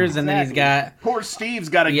shoulders, and then he's got Poor Steve's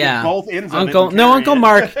got to get both ends of it. Uncle and carry Uncle it.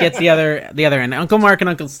 Mark gets the other end. Uncle Mark and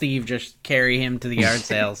Uncle Steve just carry him to the yard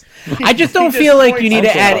sales. I just don't He feel just like you points need to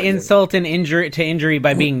Uncle add Mark. insult and injury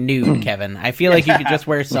by being nude, Kevin. I feel like you could just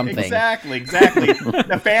wear something. Exactly.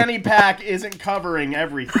 The fanny pack isn't covering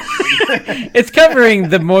everything. It's covering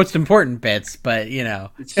the most important bits, but yeah.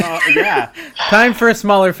 time for a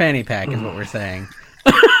smaller fanny pack is what we're saying.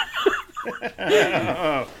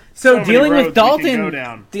 So many dealing roads with we can go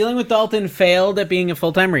down. Dalton failed at being a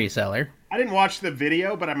full-time reseller. I didn't watch the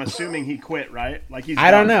video, but I'm assuming he quit, right? Like he's.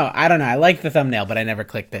 I don't know. I like the thumbnail, but I never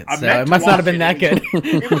clicked it, so it must not have been that good.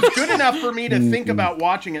 It was good enough for me to think about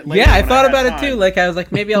watching it later. Yeah, I thought about it too. Like I was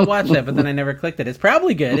like, maybe I'll watch that, but then I never clicked it. It's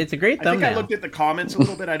probably good. It's a great thumbnail. I think I looked at the comments a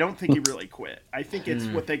little bit. I don't think he really quit. I think it's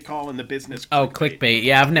what they call in the business. Clickbait.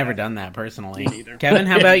 Yeah, I've never done that personally. Me neither. Kevin,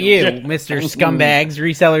 how about you, Mr. Scumbags,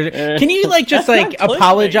 resellers? Can you just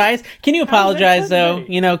apologize? Can you apologize though?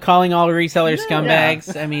 You know, calling all resellers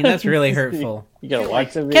scumbags. I mean, that's really hurtful. You gotta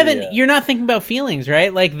watch the video. Kevin, you're not thinking about feelings,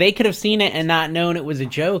 right? Like they could have seen it and not known it was a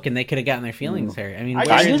joke, and they could have gotten their feelings hurt. I mean,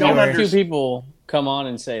 I did have a few people come on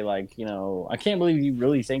and say, like, I can't believe you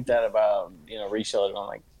really think that about resellers. I'm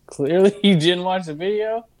like, clearly you didn't watch the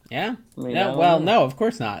video. Yeah. No, of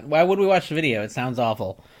course not. Why would we watch the video? It sounds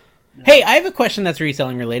awful. No. Hey, I have a question that's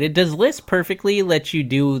reselling related. Does List Perfectly let you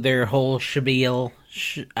do their whole spiel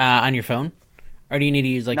on your phone? Or do you need to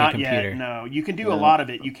use a computer? Yet, no. You can do a lot of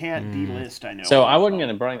it. You can't delist, I know. So I wasn't going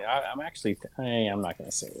to bring... I'm not going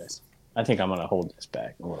to say this. I think I'm going to hold this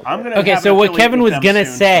back a little bit. Okay, so what Kevin was going to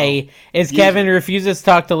say is Kevin refuses to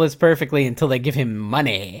talk to List Perfectly until they give him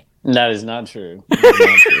money. That is not true.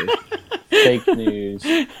 Fake news.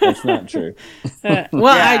 That's not true.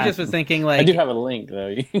 I just was thinking, like... I do have a link,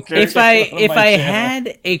 though. If I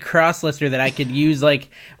had a cross-lister that I could use,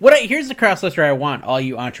 here's the cross-lister I want, all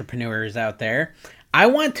you entrepreneurs out there. I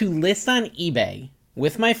want to list on eBay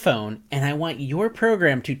with my phone, and I want your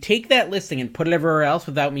program to take that listing and put it everywhere else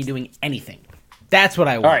without me doing anything. That's what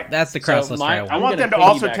I want. Right. That's the cross-lister I want. I want them to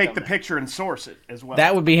also take the picture and source it as well.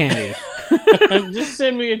 That would be handy. Just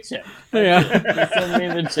send me a check. Yeah. Just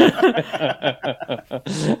send me the check.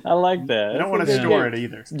 I like that. I don't want to store it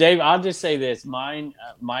either. Dave, I'll just say this. Mine,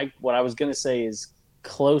 what I was going to say is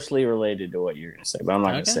closely related to what you're going to say, but I'm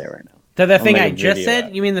not going to say it right now. So the thing I just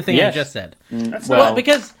said? You mean the thing I just said? Well,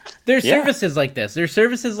 because there's services like this. There's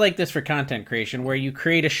services like this for content creation where you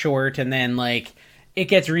create a short and then, it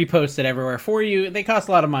gets reposted everywhere for you. They cost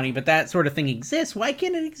a lot of money, but that sort of thing exists. Why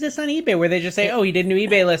can't it exist on eBay where they just say, oh, he did a new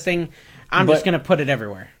eBay listing. I'm just going to put it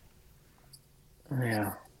everywhere.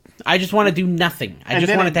 Yeah. I just want to do nothing. I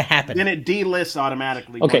just want it to happen. Then it delists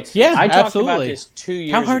automatically. Okay. Yeah, I talked absolutely. about this 2 years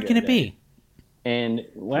ago. How hard can it be? And,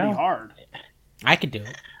 pretty hard. I could do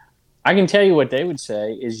it. I can tell you what they would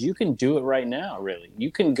say is you can do it right now, really. You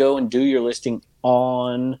can go and do your listing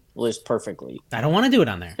on List Perfectly. I don't want to do it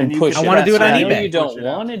on there. And push I want to do it on eBay. I know you don't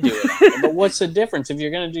want to do it on there, but what's the difference if you're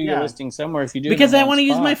going to do your listing somewhere if you do because it I want to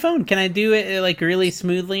use my phone. Can I do it really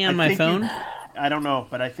smoothly on my phone? I don't know,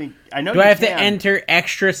 but I know. Do I have to enter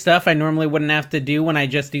extra stuff I normally wouldn't have to do when I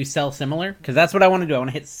just do sell similar? Because that's what I want to do. I want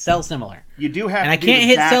to hit sell similar. You do have, and I can't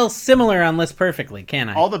hit sell similar on List Perfectly, can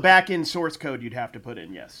I? All the back end source code you'd have to put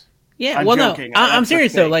in, yes. Yeah, I'm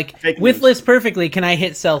serious though. With List Perfectly, can I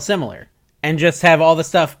hit sell similar and just have all the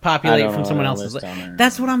stuff populate from someone else's?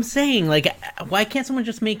 That's what I'm saying. Why can't someone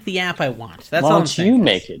just make the app I want? That's all I'm saying. Why don't you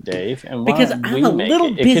make it, Dave? And because I'm a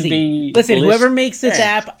little busy. Listen, whoever makes this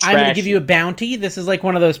app, I'm going to give you a bounty. This is like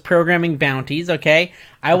one of those programming bounties, okay?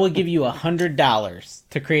 I will give you $100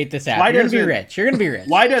 to create this app. You're going to be rich. You're going to be rich.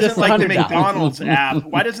 Why doesn't the McDonald's app?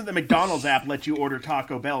 Why doesn't the McDonald's app let you order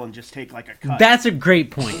Taco Bell and just take a cut? That's a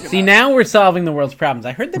great point. See, now we're solving the world's problems.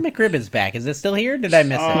 I heard the McRib is back. Is it still here? Did I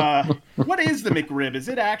miss it? What is the McRib? Is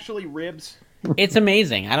it actually ribs? It's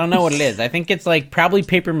amazing. I don't know what it is. I think it's probably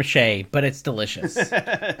paper mache, but it's delicious.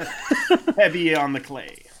 Heavy on the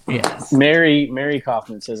clay. Yes. Mary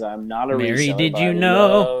Kaufman says, "I'm not a Mary, reseller. Did you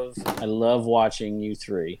know? I love watching you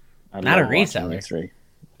three. Not a reseller. Three.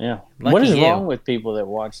 Yeah. Lucky what is you. wrong with people that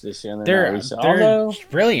watch this show? They're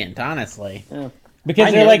brilliant, honestly. Yeah.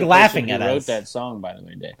 Because they're laughing at us. Wrote that song, by the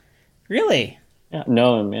way, Dave. Really? Yeah.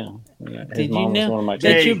 Know him, yeah. Did you know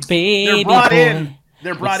that your baby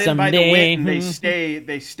They're brought in by the wit, and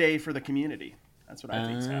they stay for the community. That's what I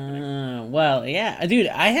think is happening. Well, yeah, dude.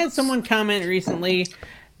 I had someone comment recently.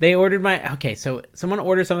 They ordered so someone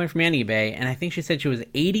ordered something from me on eBay, and I think she said she was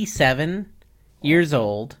 87 years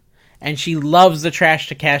old, and she loves the Trash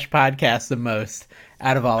to Cash podcast the most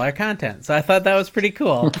out of all our content. So I thought that was pretty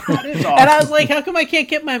cool. That is awesome. And I was like, how come I can't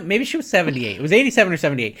get maybe she was 78. It was 87 or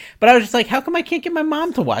 78. But I was just like, how come I can't get my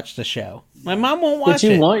mom to watch the show? My mom won't watch it.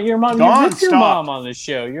 But you want your mom. You put your mom on the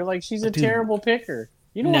show. You're like, she's a terrible picker.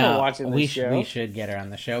 You don't want to watch this show. We should get her on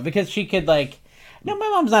the show because she could no, my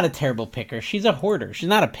mom's not a terrible picker. She's a hoarder. She's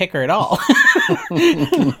not a picker at all.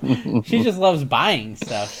 She just loves buying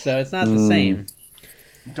stuff, so it's not the same.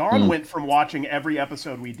 Dawn went from watching every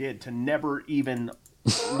episode we did to never even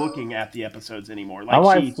looking at the episodes anymore. My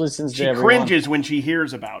wife listens to everyone. She cringes when she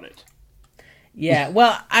hears about it. Yeah,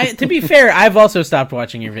 well, to be fair, I've also stopped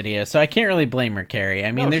watching your videos, so I can't really blame her, Carrie.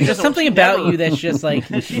 I mean, there's just something about you that's just like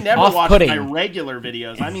she never off-putting. watched my regular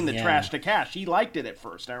videos. I mean, the trash to cash. She liked it at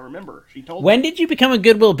first. I remember she told When me. did you become a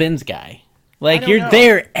Goodwill Bins guy? Like you're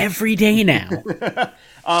there every day now.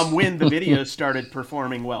 When the videos started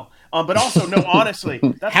performing well, but also no, honestly,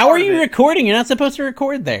 that's how are you recording? You're not supposed to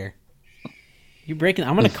record there. You breaking?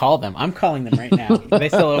 I'm gonna call them. I'm calling them right now. Are they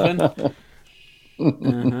still open?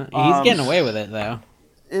 He's getting away with it though.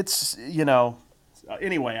 It's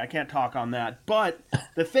anyway, I can't talk on that. But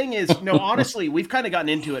the thing is, no, honestly, we've kind of gotten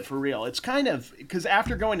into it for real. It's kind of because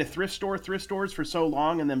after going to thrift stores for so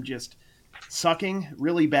long and them just sucking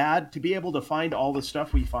really bad, to be able to find all the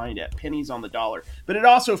stuff we find at pennies on the dollar. But it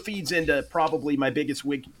also feeds into probably my biggest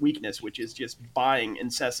weakness, which is just buying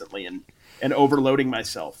incessantly and overloading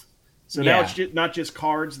myself. So now it's not just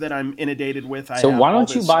cards that I'm inundated with. So why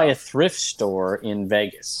don't you buy a thrift store in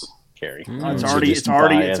Vegas, Carrie? It's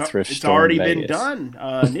already been done.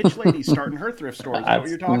 Niche Lady's starting her thrift store. Is that what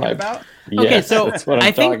you're talking about? Okay, so that's what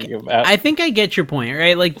I'm talking about. I think I get your point,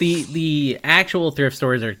 right? Like the actual thrift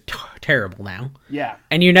stores are terrible now. Yeah.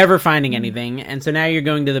 And you're never finding anything, and so now you're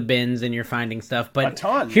going to the bins and you're finding stuff. But a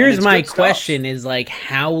ton. Here's my question: is like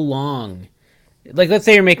how long? Like, let's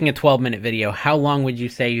say you're making a 12-minute video. How long would you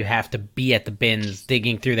say you have to be at the bins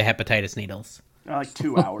digging through the hepatitis needles? Like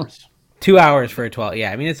 2 hours. 2 hours for a 12.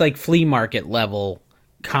 Yeah, I mean, it's like flea market level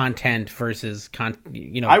content versus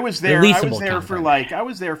I was there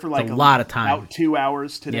for like a lot of time. About 2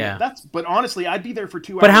 hours today. Yeah. But honestly, I'd be there for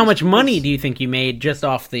 2 hours. But how much money do you think you made just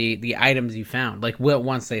off the items you found? Like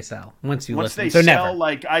once they sell, once they sell, never.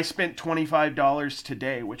 Like I spent $25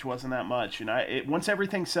 today, which wasn't that much, and once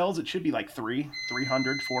everything sells, it should be like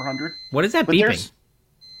 300, 400. What is that beeping?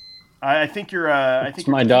 I think you're. I think it's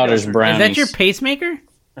my daughter's brownies. Is that your pacemaker?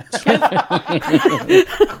 You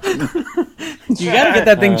gotta get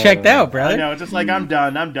that thing checked out, brother. I know, just like I'm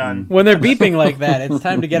done. When they're beeping like that, it's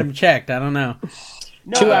time to get them checked. I don't know.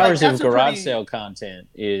 2 hours of garage sale content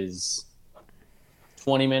is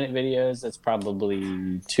 20-minute videos. That's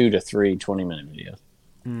probably 2 to 3 20-minute videos.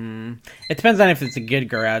 It depends on if it's a good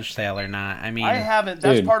garage sale or not. I mean, I haven't.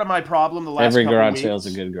 That's part of my problem. Every garage sale is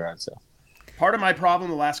a good garage sale. Part of my problem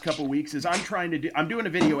the last couple of weeks is I'm doing a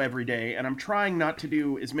video every day, and I'm trying not to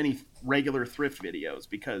do as many regular thrift videos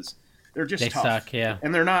because they're just tough. Suck, yeah.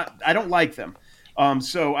 And they're not. I don't like them.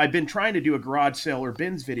 So I've been trying to do a garage sale or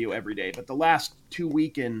bins video every day, but the last 2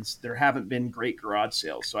 weekends there haven't been great garage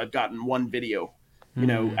sales. So I've gotten one video,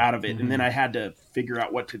 out of it, and then I had to figure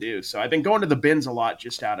out what to do. So I've been going to the bins a lot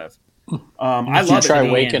just out of. I love try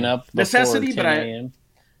waking up necessity, before 10 a.m.?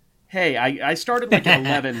 Hey, I started like at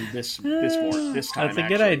 11 this time. That's a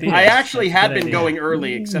good idea. I actually had been going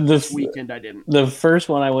early, except this weekend I didn't. The first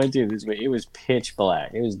one I went to this week, it was pitch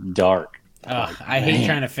black. It was dark. I hate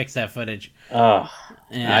trying to fix that footage. I've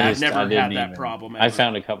never had that problem. Ever. I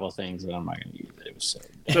found a couple of things that I'm not going to use. It was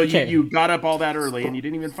so you got up all that early and you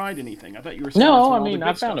didn't even find anything. I thought you were. No, I mean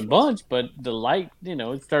I found a bunch, but the light,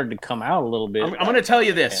 it started to come out a little bit. I'm going to tell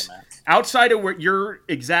you this. Outside of your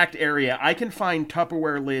exact area, I can find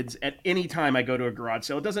Tupperware lids at any time I go to a garage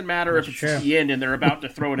sale. It doesn't matter if it's at the end and they're about to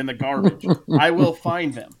throw it in the garbage. I will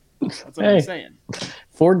find them. That's what I'm saying.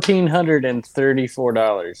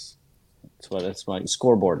 $1,434. That's my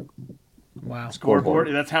scoreboard. Wow. Scoreboard?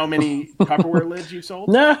 That's how many Tupperware lids you sold?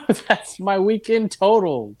 No, that's my weekend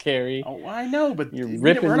total, Carrie. Oh, I know, but you're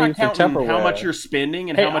ripping we're me not for counting Tupperware. How much you're spending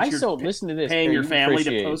and how much listen to this, paying Carrie, your family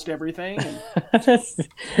to post everything.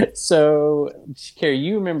 So, Carrie,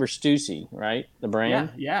 you remember Stussy, right? The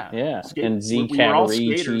brand? Yeah. And Z we were all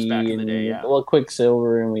skaters back in the day, Well,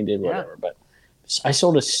 Quicksilver, and we did whatever. But I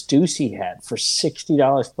sold a Stussy hat for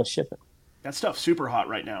 $60 plus shipping. That stuff's super hot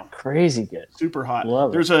right now. Crazy good. Super hot.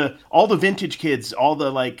 Love There's all the vintage kids, all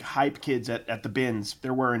the hype kids at the bins.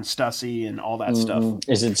 They're wearing Stussy and all that stuff.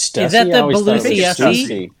 Is it Stussy? Is that the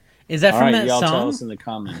Belushi? Is that from that y'all song? Tell us in the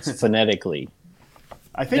comments phonetically.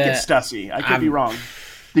 I think it's Stussy. I could be wrong.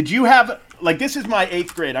 Did you have this is my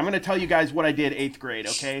 8th grade. I'm going to tell you guys what I did 8th grade,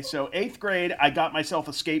 okay? So 8th grade, I got myself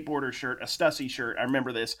a skateboarder shirt, a Stussy shirt. I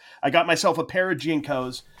remember this. I got myself a pair of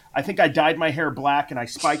Jinkos. I think I dyed my hair black and I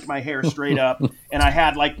spiked my hair straight up and I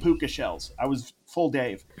had puka shells. I was full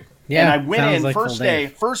Dave. Yeah, and I went in first day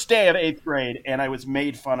of 8th grade and I was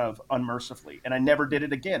made fun of unmercifully. And I never did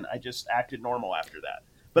it again. I just acted normal after that.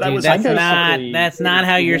 But Dude, that's not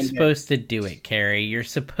how you're supposed to do it, Carrie. You're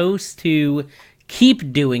supposed to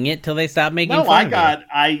keep doing it till they stop making fun of it.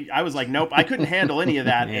 I was like, nope, I couldn't handle any of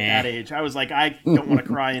that at that age. I was like, I don't want to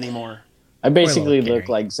cry anymore. I basically Gary. look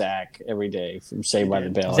like Zach every day from Saved by the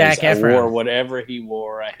Bell. Zac I Efron. wore whatever he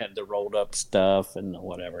wore. I had the rolled up stuff and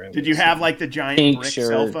whatever. Did you have like the giant pink brick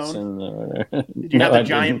cell phone? And Did you have the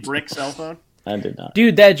giant brick cell phone? I did not.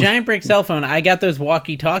 Dude, that giant brick cell phone, I got those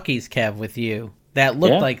walkie-talkies, Kev, with you. That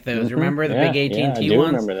looked like those. Mm-hmm. Remember the big AT&T I do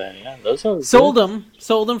ones? remember that. Yeah, those are Sold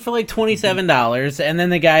them for like $27, and then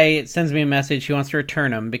the guy sends me a message. He wants to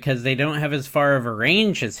return them because they don't have as far of a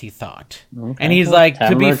range as he thought. Okay. And he's like, Have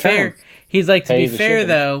to them be return. fair, he's like, to Pay be the fair shipping.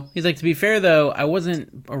 though, I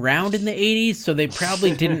wasn't around in the '80s, so they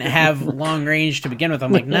probably didn't have long range to begin with.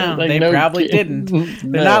 I'm like, no, Like, they no probably kidding.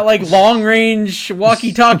 didn't. They're No. not like long range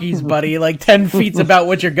walkie-talkies, buddy. Like 10 feet's about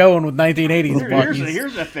what you're going with 1980s walkies.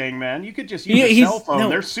 Here's the thing, man. You could just Yeah, use a he's- cell phone. no.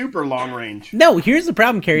 They're super long range. No, here's the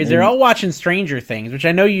problem, Carrie. Is they're all watching Stranger Things, which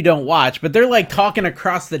I know you don't watch, but they're like talking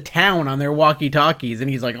across the town on their walkie-talkies, and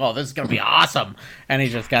he's like, "Oh, this is gonna be awesome," and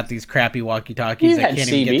he's just got these crappy walkie-talkies that can't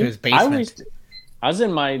even get to his basement. I was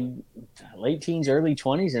in my late teens, early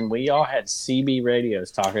 20s, and we all had CB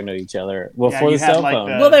radios talking to each other before you the had, cell like,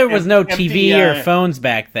 phone. the- Well, there was no empty, TV or phones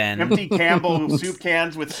back then. Empty Campbell soup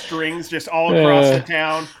cans with strings just all across the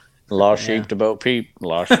town. Lost sheep to Bo Peep.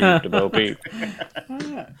 Lost sheep to Bo Peep.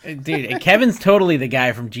 Dude, Kevin's totally the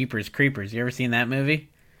guy from Jeepers Creepers. You ever seen that movie?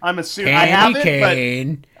 I'm assuming I haven't,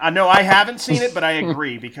 Cane. but I know I haven't seen it, but I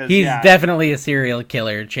agree because He's definitely a serial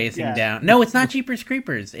killer chasing Yeah. down. No, it's not Jeepers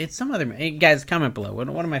Creepers. It's some other. Hey, guys, comment below. What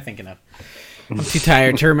am I thinking of? I'm too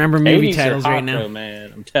tired to remember movie 80s titles are hot, right now. though,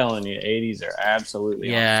 man. I'm telling you, 80s are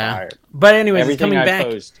absolutely on fire. But anyways, Everything coming I back.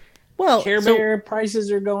 post. Well, Care so- Bear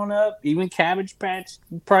prices are going up. Even Cabbage Patch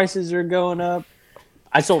prices are going up.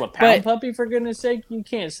 I sold a pound puppy, for goodness sake. You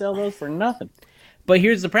can't sell those for nothing. But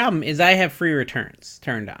here's the problem: is I have free returns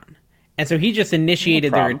turned on, and so he just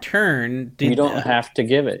initiated the return. You don't have to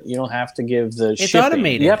give it. You don't have to give the It's shipping.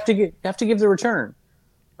 automated. You have to give the return,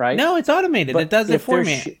 right? No, it's automated. But It does it if for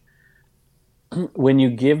there's me. When you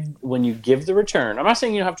give the return, I'm not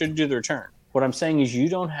saying you don't have to do the return. What I'm saying is you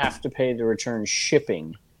don't have to pay the return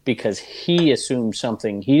shipping because he assumed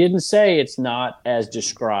something. He didn't say it's not as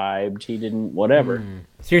described. He didn't whatever.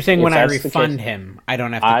 So you're saying If when I that's the refund case- him, I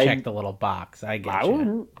don't have to check the little box. I get I you.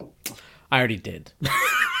 wouldn't. I already did.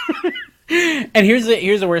 And here's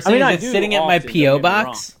the worst thing: I is it's do sitting at my often, don't PO get me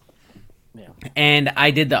box. Yeah. And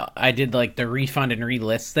I did like the refund and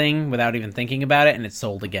relist thing without even thinking about it, and it's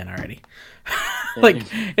sold again already. Like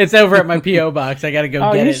it's over at my PO box. I got to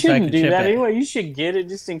go get you it so I shouldn't can do ship that it. anyway. You should get it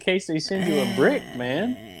just in case they send you a brick,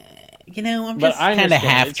 man. You know, I'm But just I kind of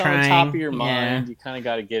understand. half It's trying. on the top of your Yeah. mind. You kind of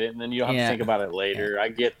got to get it, and then you don't have Yeah. to think about it later. I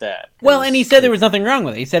get that. Well, and he said there was nothing wrong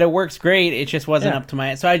with it. He said it works great. It just wasn't Yeah. up to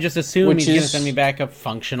my. So I just assumed Which he's going to is- send me back a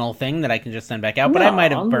functional thing that I can just send back out. But I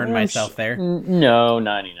might have burned myself there. No,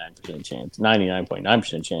 99% chance.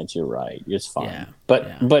 99.9% chance you're right. It's fine.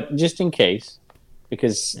 Yeah. But just in case,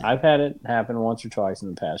 because I've had it happen once or twice in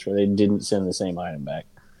the past where they didn't send the same item back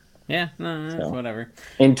Yeah, no, that's So. whatever.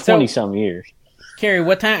 in 20-some years. Carrie,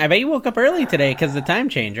 what time? I bet you woke up early today because the time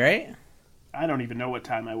change, right? I don't even know what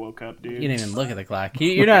time I woke up, dude. You didn't even look at the clock.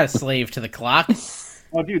 You're not a slave to the clock.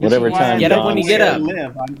 Oh, dude, Whatever this is why time I Get up live when you the get way I up.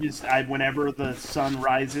 Live. I'm just whenever the sun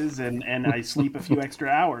rises and I sleep a few extra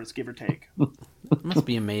hours, give or take. It must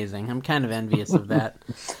be amazing. I'm kind of envious of that.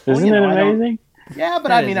 Isn't you know, it I don't- amazing? Yeah, but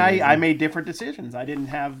That I mean, is amazing. I made different decisions. I didn't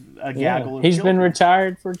have a gaggle of He's children. been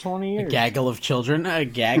retired for 20 years. Gaggle of children. A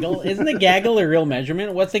gaggle? Isn't a gaggle a real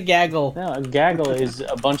measurement? What's a gaggle? No, a gaggle is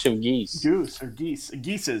a bunch of geese. Goose or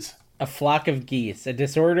geeses. A flock of geese. A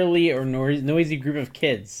disorderly or noisy group of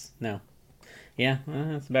kids. No. Yeah, well,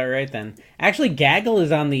 that's about right then. Actually, gaggle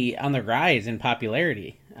is on the rise in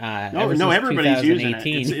popularity. Ever since Everybody's using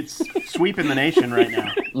 2018. it. It's sweeping the nation right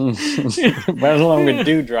now. Right along with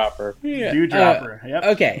Dewdropper. Yeah. Dewdropper. Yep.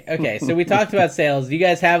 Okay. So we talked about sales. Do you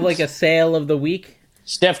guys have like a sale of the week?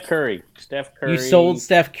 Steph Curry. You sold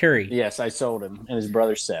Steph Curry. Yes, I sold him. And his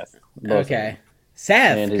brother Seth. Both of Okay. them.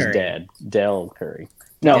 Seth And Curry. his dad, Del Curry.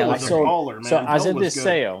 No, Del I was a sold. baller, man. So I was Del at was this good.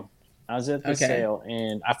 sale. Okay. Sale,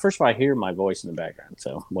 and first of all, I hear my voice in the background,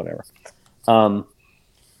 so whatever.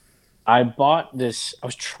 I bought this. I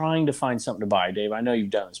was trying to find something to buy, Dave. I know you've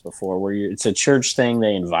done this before, where it's a church thing.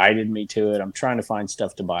 They invited me to it. I'm trying to find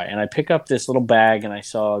stuff to buy, and I pick up this little bag, and I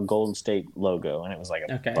saw a Golden State logo, and it was like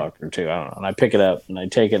a buck or two. I don't know. And I pick it up, and I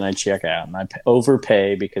take it, and I check out, and I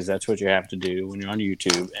overpay because that's what you have to do when you're on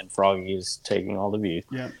YouTube, and Froggy is taking all the views.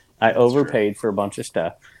 Yeah. I overpaid for a bunch of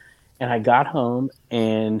stuff, and I got home,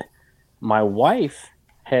 and my wife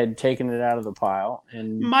had taken it out of the pile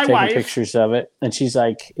and My taken wife. pictures of it, and she's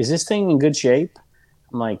like, "Is this thing in good shape?"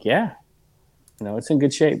 I'm like, "Yeah, it's in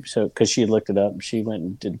good shape." So because she had looked it up, she went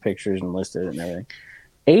and did pictures and listed it and everything.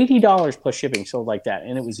 $80 plus shipping sold like that,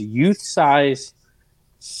 and it was a youth size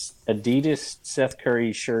Adidas Seth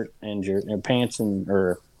Curry shirt and pants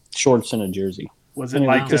or shorts and a jersey. Was it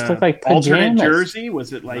like just looked like alternate pajamas. jersey?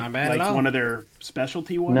 Was it like one of their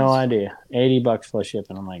specialty ones? No idea. $80 plus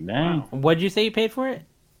shipping. I'm like, dang. Wow. What'd you say you paid for it?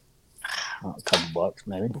 A couple bucks,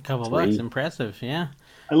 maybe. A couple bucks. Impressive. Yeah.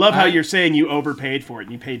 I love how you're saying you overpaid for it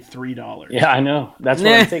and you paid $3. Yeah, I know. That's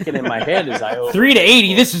what I'm thinking in my head is I overpaid. 3 to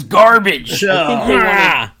 80. This is garbage. I think they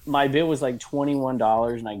wanted, my bill was like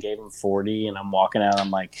 $21 and I gave them $40, and I'm walking out.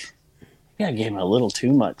 I'm like, yeah, I gave him a little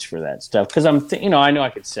too much for that stuff because I know I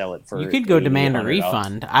could sell it for. You could go demand a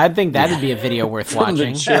refund. I think that'd be a video worth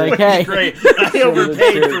watching. Like, hey, great! I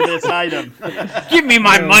overpaid for this item. Give me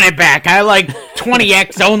my money back. I like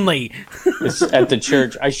 20x only. It's at the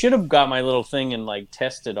church. I should have got my little thing and like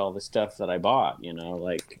tested all the stuff that I bought.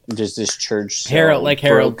 Like does this church Harold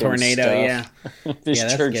Tornado? Stuff? Yeah, this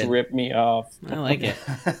church good. Ripped me off. I like it.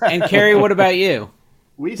 And Carrie, what about you?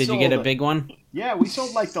 Did you get a big one? Yeah, we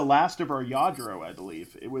sold like the last of our Yadro, I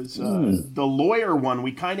believe. It was the lawyer one.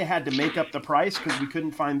 We kind of had to make up the price because we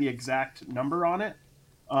couldn't find the exact number on it.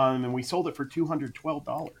 And we sold it for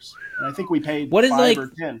 $212. And I think we paid $5 or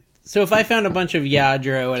 $10. So if I found a bunch of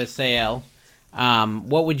Yadro at a sale,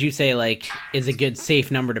 what would you say is a good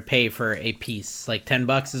safe number to pay for a piece? Like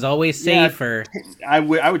 $10 is always safe, or I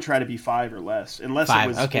would try to be 5 or less, unless it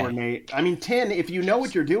was ornate. I mean, 10 if you know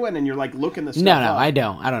what you're doing and you're like looking the stuff up. I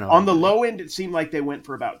don't know. On the low end, it seemed like they went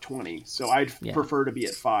for about 20, so I'd prefer to be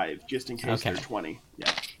at 5 just in case they're 20.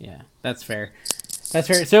 Yeah, that's fair.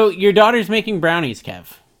 So your daughter's making brownies, Kev.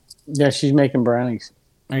 Yeah, she's making brownies.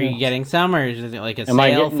 Are you getting some, or is it like a Am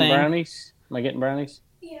I sale getting thing? brownies? Am I getting brownies?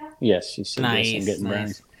 Yeah. Yes, she said nice, yes, I'm getting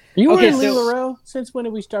brownies. Are you wearing LuLaRoe? Since when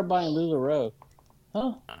did we start buying LuLaRoe?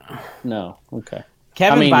 Huh? No. Okay.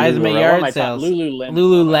 Kevin buys them at yard sales.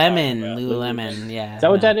 Lululemon. Yeah. Is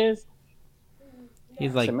that what that is?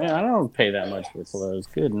 He's like, man, I don't pay that much for clothes.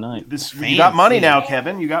 Good night. You got money now,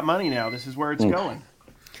 Kevin. You got money now. This is where it's going.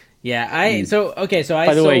 Yeah, I.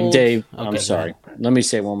 By the way, Dave, I'm sorry. Let me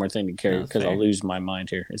say one more thing to Carrie because I'll lose my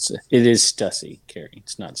mind here. It is Stussy, Carrie.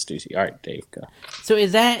 It's not Stussy. All right, Dave, go. So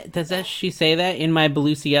does she say that in my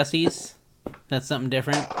Belusiussies? That's something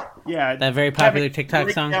different. Yeah, that very popular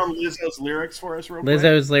TikTok song. Down Lizzo's lyrics for us, real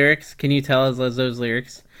Lizzo's quick. Lyrics. Can you tell us Lizzo's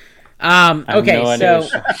lyrics? Okay, so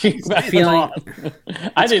feeling.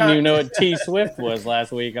 I didn't even know what T Swift was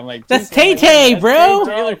last week. I'm like, that's Tay Tay, bro.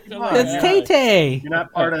 That's Tay Tay. You're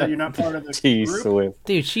not part of the T Swift,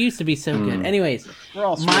 dude. She used to be so good. Anyways, we're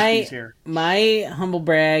all Swifties here. My humble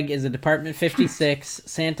brag is a Department 56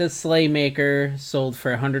 Santa's sleigh maker sold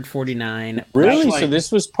for $149. Really? So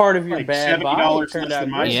this was part of your bad $70 turned out.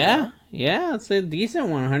 Yeah, it's a decent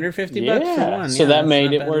one. $150 for one. So that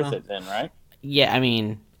made it worth it then, right? Yeah, I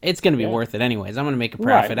mean. It's going to be worth it anyways. I'm going to make a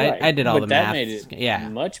profit. Right. I did all the math. That made it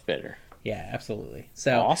much better. Yeah, absolutely.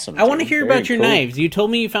 So awesome. I want to hear about your knives. You told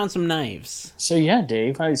me you found some knives. So yeah,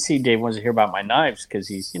 Dave. I see Dave wants to hear about my knives because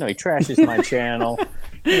he trashes my channel.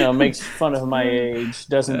 Makes fun of my age.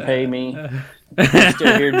 Doesn't pay me. I'm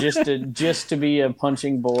still here just to be a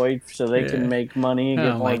punching boy so they can make money. And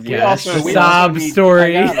get more gosh, the sob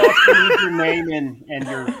story. We also need your name and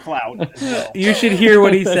your clout as well. You should hear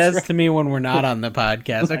what he says to me when we're not on the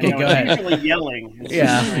podcast. Okay, go ahead. Usually yelling.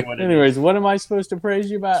 Anyways, what am I supposed to praise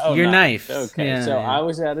you about? Oh, your knife. Okay, I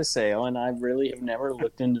was at a sale and I really have never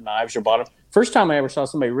looked into knives or bought them. First time I ever saw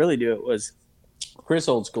somebody really do it was Chris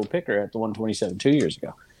Old School Picker at the 127 2 years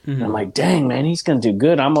ago. Mm-hmm. And I'm like, dang, man, he's going to do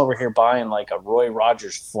good. I'm over here buying like a Roy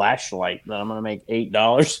Rogers flashlight that I'm going to make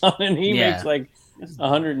 $8 on, and he makes like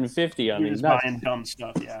 $150 on these. Buying dumb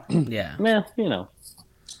stuff, yeah. Yeah. Man, And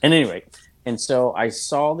anyway, and so I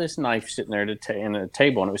saw this knife sitting there in a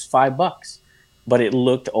table, and it was $5, but it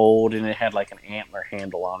looked old, and it had like an antler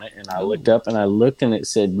handle on it. And I looked up, and it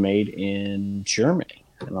said made in Germany.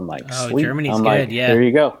 And I'm like, sweet. Germany's I'm good, like, yeah. There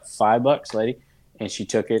you go, $5, lady. And she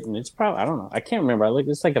took it, and it's probably, I don't know, I can't remember.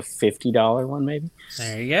 It's like a $50 one, maybe.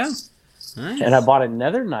 There you go. Nice. And I bought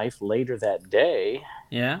another knife later that day.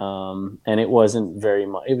 Yeah. And it wasn't very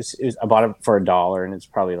much. It was. I bought it for $1, and it's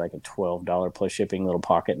probably like a $12 plus shipping little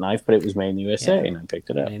pocket knife, but it was made in the USA, and I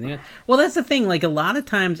picked it up. Well, that's the thing. Like a lot of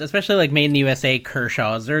times, especially like made in the USA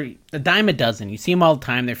Kershaws, they're a dime a dozen. You see them all the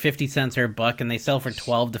time. They're 50 cents or $1, and they sell for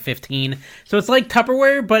 12 to 15. So it's like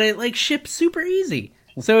Tupperware, but it like ships super easy.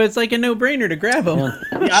 So it's like a no-brainer to grab them.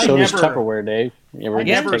 So does Tupperware, Dave. You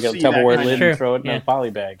ever take a Tupperware lid and throw it in a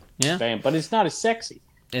poly bag? Yeah. Bam. But it's not as sexy.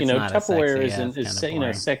 Tupperware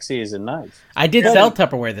isn't sexy as a knife. I did sell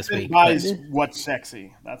Tupperware this week. What's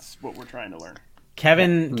sexy? That's what we're trying to learn.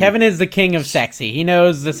 Kevin is the king of sexy. He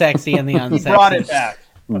knows the sexy and the unsexy. He brought it back.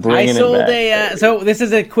 Bringing sold it back. so this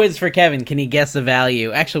is a quiz for Kevin. Can he guess the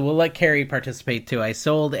value? Actually, we'll let Carrie participate too. I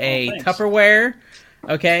sold a Tupperware,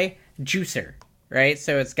 juicer, right?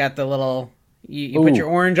 So it's got the little, you put your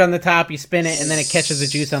orange on the top, you spin it, and then it catches the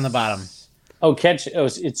juice on the bottom.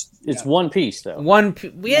 It's one piece though.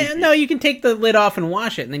 No, you can take the lid off and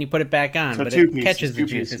wash it, and then you put it back on. So but two it pieces, catches the two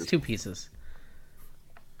juice. pieces. It's 2 pieces.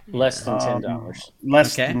 Less than $10.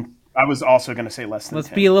 Less than. I was also going to say less than. Let's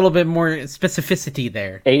 10. be a little bit more specificity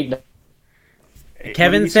there. $8.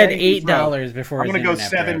 Kevin said $8 before. I'm going to go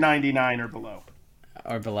 $7.99 or below.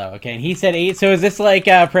 Or below, okay. And he said 8. So is this like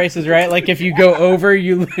Price is Right? Like if you go over,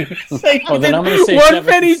 you lose. Like, then I'm going to say 1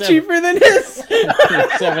 penny cheaper than his.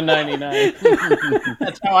 $7.99.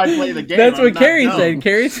 That's how I play the game. That's what Carrie said.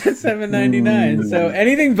 Carrie said $7.99. So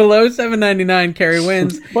anything below $7.99, Carrie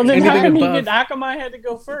wins. Well, then anything how come I had to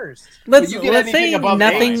go first? Let's say above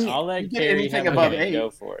nothing. I'll let Carrie above 8. Go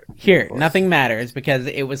for it. Here, nothing matters because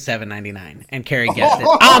it was $7.99, and Carrie guessed it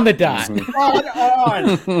on the dot. So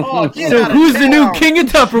who's the new king of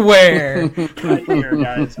Tupperware? Right here,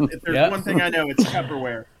 guys. If there's one thing I know, it's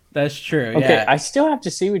Tupperware. That's true. Okay, yeah. I still have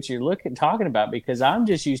to see what you're talking about because I'm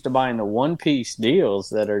just used to buying the one-piece deals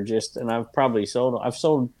that are just, and I've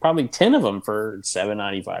sold probably 10 of them for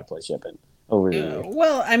 $7.95 plus shipping over the year.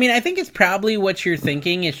 Well, I mean, I think it's probably what you're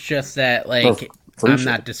thinking. It's just that I'm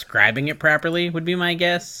not describing it properly. Would be my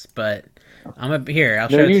guess, but I'm up here. I'll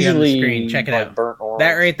show it to you on the screen. Check it out.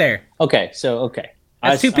 That right there. Okay.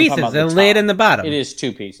 That's 2 pieces. The lid and the bottom. It is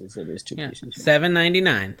 2 pieces. Pieces.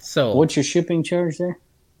 $7.99. So what's your shipping charge there?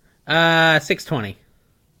 $6.20.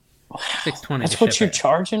 Wow. $6.20. That's what you're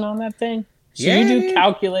charging on that thing? So you do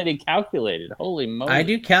calculated. Holy moly. I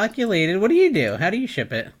do calculated. What do you do? How do you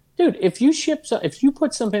ship it? Dude, if you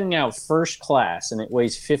put something out first class and it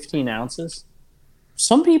weighs 15 ounces,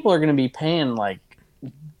 some people are going to be paying like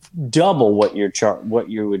double what you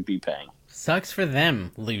would be paying. Sucks for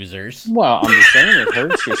them, losers. Well, I'm just saying it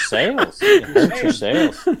hurts your sales.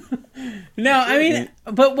 No, I mean,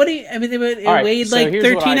 but what do you? I mean, it weighed like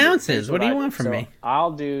 13 ounces. What do you want from me?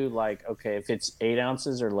 I'll do if it's 8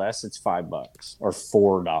 ounces or less, it's $5 or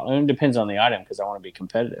 $4. And it depends on the item because I want to be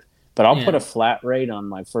competitive. But I'll put a flat rate on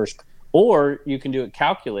my first, or you can do it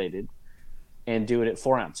calculated and do it at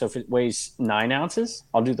 4 ounces. So if it weighs 9 ounces,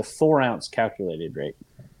 I'll do the 4 ounce calculated rate.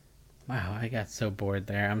 Wow, I got so bored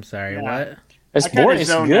there. I'm sorry. Yeah. What? It's boring.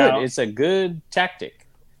 It's good. Out. It's a good tactic.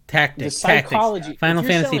 The psychology. Final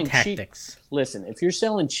Fantasy tactics. Listen, if you're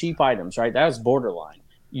selling cheap items, right? That was borderline.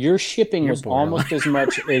 Your shipping was almost as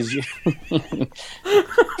much as you.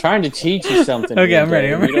 Trying to teach you something. Okay, I'm ready.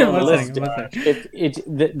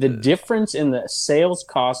 The difference in the sales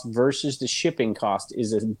cost versus the shipping cost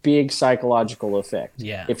is a big psychological effect.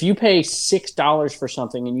 Yeah. If you pay $6 for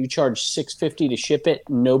something and you charge $6.50 to ship it,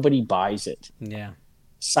 nobody buys it. Yeah.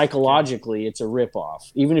 Psychologically, it's a ripoff.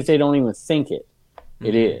 Even if they don't even think it,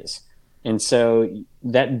 it is. And so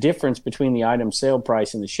that difference between the item sale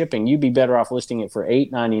price and the shipping, you'd be better off listing it for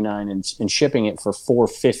 $8.99 and shipping it for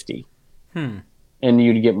 $4.50. And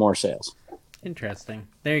you'd get more sales. Interesting.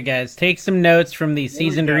 There you guys. Take some notes from the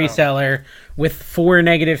seasoned reseller with 4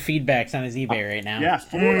 negative feedbacks on his eBay right now. Yeah,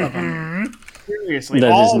 4 of them. Seriously,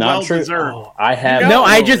 that all is not well true. Deserved. Oh, I have. No,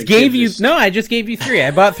 I just gave you. No, I just gave you 3.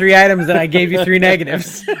 I bought 3 items and I gave you 3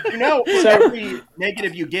 negatives. For every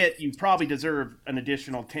negative you get, you probably deserve an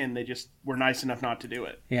additional 10. They just were nice enough not to do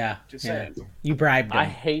it. Yeah, just saying. You bribed them. I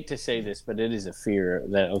hate to say this, but it is a fear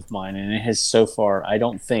of mine, and it has so far, I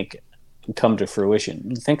don't think, come to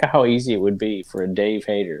fruition. Think of how easy it would be for a Dave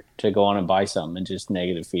hater to go on and buy something and just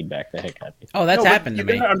negative feedback the heck out of you. Oh, that's happened to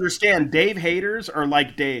me. You gotta understand, Dave haters are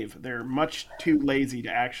like Dave. They're much too lazy to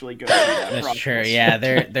actually go through that That's process. true. Yeah,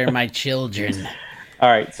 they're my children. All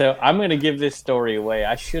right, so I'm going to give this story away.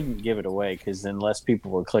 I shouldn't give it away because then less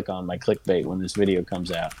people will click on my clickbait when this video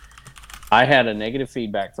comes out. I had a negative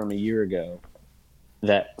feedback from a year ago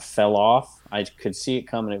that fell off. I could see it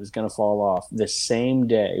coming. It was going to fall off the same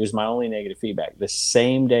day. It was my only negative feedback. The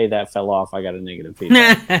same day that fell off, I got a negative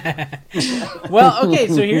feedback. Well, okay,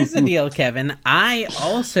 so here's the deal, Kevin. I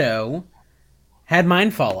also had mine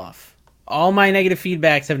fall off. All my negative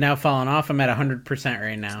feedbacks have now fallen off. I'm at 100%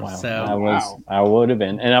 right now. Wow. So I would have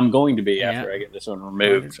been, and I'm going to be after I get this one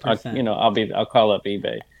removed. I'll call up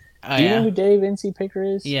eBay. Do you know who Dave NC Picker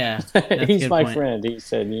is? Yeah. He's my friend. He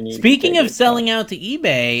said you need. Speaking of selling out to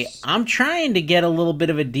eBay, I'm trying to get a little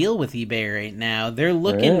bit of a deal with eBay right now. They're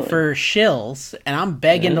looking for shills, and I'm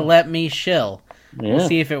begging to let me shill. Yeah. We'll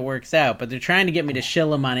see if it works out. But they're trying to get me to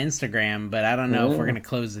shill them on Instagram, but I don't know if we're going to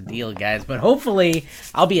close the deal, guys. But hopefully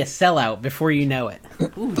I'll be a sellout before you know it.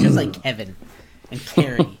 Ooh, just like Kevin. And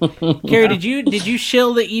Carrie. Carrie, did you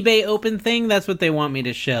shill the eBay open thing? That's what they want me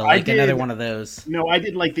to shill. Like another one of those. No, I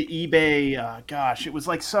did like the eBay. It was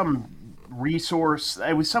like some resource.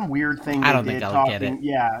 It was some weird thing. I don't think I'll get it.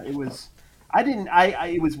 Yeah, it was. I didn't.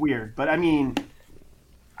 It was weird, but I mean,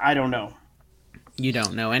 I don't know. You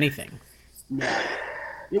don't know anything. Yeah.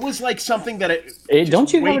 It was like something that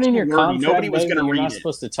don't you have it in your contract? Nobody was going to read it. You're not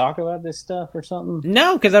supposed to talk about this stuff or something?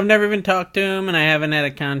 No, because I've never even talked to him, and I haven't had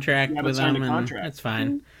a contract with him. It's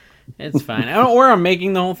fine. It's fine. Or I'm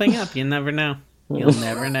making the whole thing up. You never know. You'll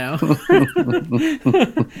never know.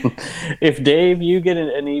 If Dave, you get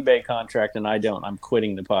an eBay contract and I don't, I'm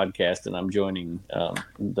quitting the podcast and I'm joining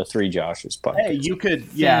the Three Joshes podcast. Hey, you could.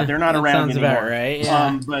 Yeah, they're not around anymore. Sounds about right.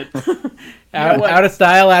 Yeah. But out of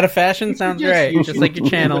style, out of fashion sounds right. Just like your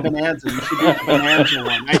channel. Bonanza. You should do the Bonanza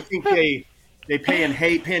one. I think they pay in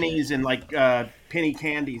hay pennies and like penny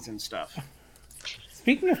candies and stuff.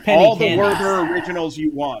 Speaking of penny candies, all the Werther originals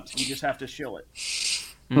you want, you just have to shill it.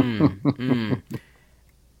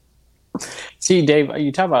 See, Dave,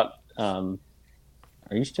 you talk about. Are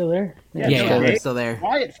you still there? Yeah, I'm still there.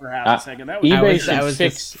 Quiet for half a second. That was I was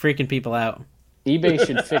just freaking people out. eBay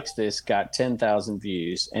should fix this. Got 10,000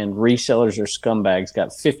 views, and resellers or scumbags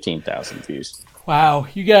got 15,000 views. Wow,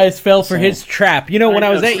 you guys fell for his trap. You know, when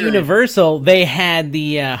I was at Universal, they had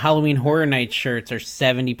the Halloween Horror Nights shirts are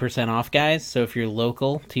 70% off, guys. So if you're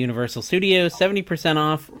local to Universal Studios, 70%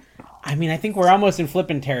 off. I mean, I think we're almost in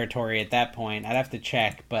flipping territory at that point. I'd have to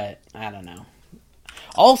check, but I don't know.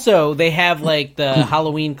 Also, they have like the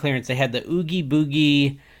Halloween clearance. They had the Oogie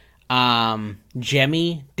Boogie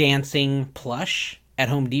Jemmy dancing plush at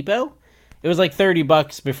Home Depot. It was like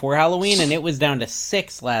 $30 before Halloween, and it was down to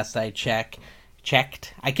 $6 last I checked.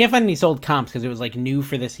 I can't find any sold comps because it was like new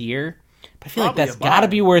for this year. But I feel like that's got to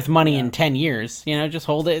be worth money in 10 years. You know, just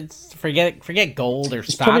hold it. Forget gold or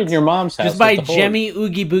stocks. Put it in your mom's house. Just buy Jemmy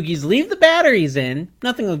Oogie Boogies. Leave the batteries in.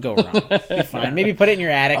 Nothing will go wrong. Be fine. Maybe put it in your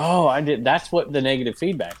attic. Oh, I did. That's what the negative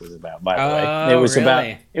feedback was about, by the way. It was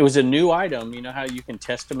really? It was a new item. You know how you can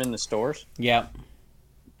test them in the stores? Yep.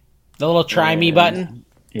 The little try me button?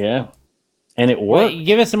 Yeah. And it worked. Well,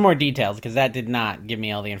 give us some more details, because that did not give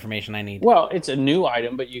me all the information I need. Well, it's a new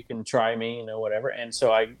item, but you can try me, whatever. And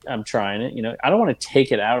so I'm trying it. I don't want to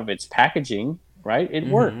take it out of its packaging, right? It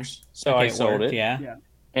works. So I sold it. Yeah.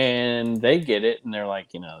 And they get it, and they're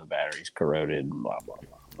like, the battery's corroded, and blah, blah,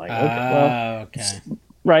 blah. I'm like, okay.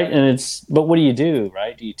 Right, and but what do you do,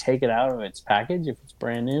 right? Do you take it out of its package if it's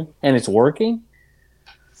brand new and it's working?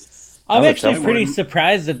 I'm actually pretty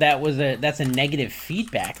surprised that's a negative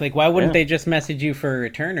feedback. Like, why wouldn't they just message you for a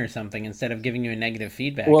return or something instead of giving you a negative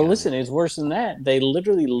feedback? Well, listen, it's worse than that. They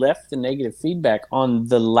literally left the negative feedback on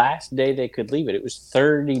the last day they could leave it. It was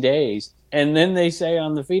 30 days. And then they say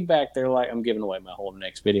on the feedback, they're like, I'm giving away my whole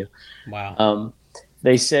next video. Wow.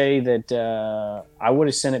 They say that I would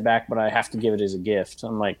have sent it back, but I have to give it as a gift.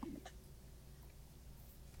 I'm like,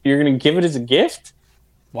 you're going to give it as a gift?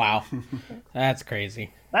 Wow. That's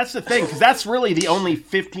crazy. That's the thing, because that's really the only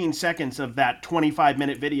 15 seconds of that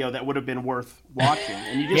 25-minute video that would have been worth watching.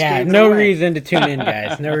 And you just no reason to tune in,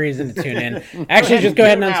 guys. No reason to tune in. Actually, just go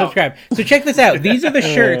ahead and unsubscribe. So check this out. These are the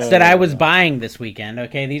shirts that I was buying this weekend,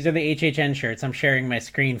 okay? These are the HHN shirts. I'm sharing my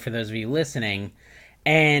screen for those of you listening.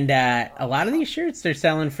 And a lot of these shirts, they're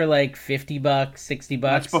selling for like $50, $60.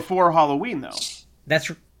 That's before Halloween, though.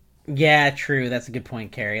 Yeah, true. That's a good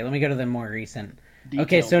point, Carrie. Let me go to the more recent.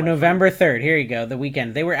 Okay, so November 3rd. Here you go. The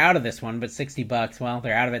weekend. They were out of this one, but $60. Well,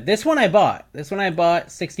 they're out of it. This one I bought.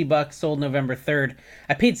 $60. Sold November 3rd.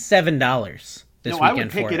 I paid $7 this weekend. I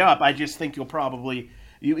would pick it up. I just think you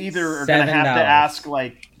either are going to have to ask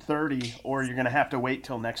like 30, or you're going to have to wait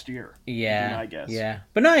till next year. Yeah, I guess. Yeah,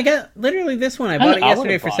 but no, I got literally this one. I bought it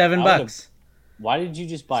yesterday for $7. Why did you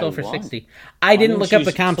just buy sold for $60? I didn't look up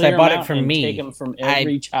the comps. I bought it from me. Take them from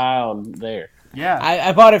every child there. Yeah,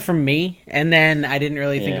 I bought it from me, and then I didn't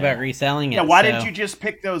really think about reselling it. Yeah, why didn't you just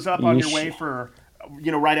pick those up on your way for,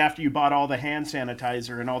 right after you bought all the hand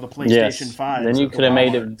sanitizer and all the PlayStation 5? Then you could have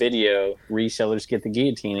made a video, resellers get the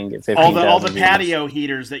guillotine and get 15,000 all the patio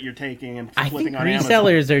heaters that you're taking and flipping on Amazon.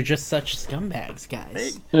 Resellers are just such scumbags,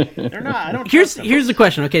 guys. They're not. I don't. Here's the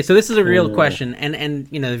question. Okay, so this is a real question, and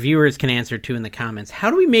the viewers can answer too in the comments. How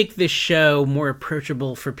do we make this show more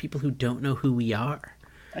approachable for people who don't know who we are?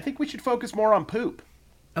 I think we should focus more on poop.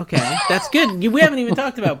 Okay, that's good. We haven't even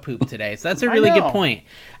talked about poop today, so that's a really good point.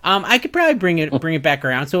 I could probably bring it back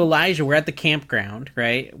around. So Elijah, we're at the campground,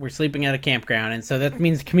 right? We're sleeping at a campground, and so that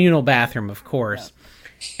means communal bathroom, of course.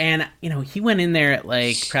 Yeah. And he went in there at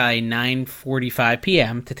like probably 9:45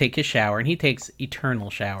 p.m. to take his shower, and he takes eternal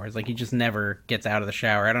showers. Like he just never gets out of the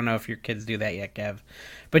shower. I don't know if your kids do that yet, Kev.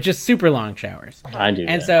 but just super long showers. I do.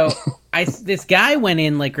 And that. so this guy went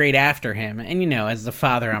in like right after him, and as the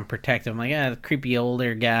father, I'm protective. I'm like, creepy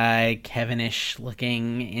older guy, Kevin-ish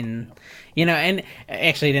looking and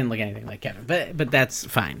actually he didn't look anything like Kevin, but that's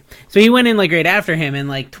fine. So he went in like right after him, and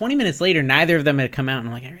like 20 minutes later, neither of them had come out, and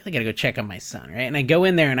I'm like, I really gotta go check on my son, right? And I go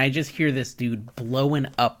in there, and I just hear this dude blowing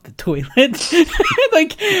up the toilet.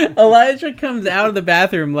 Like Elijah comes out of the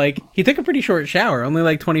bathroom, like he took a pretty short shower, only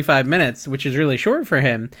like 25 minutes, which is really short for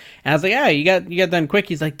him. And I was like, you got done quick.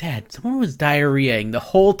 He's like, Dad, someone was diarrheaing the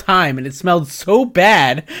whole time, and it smelled so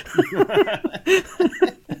bad.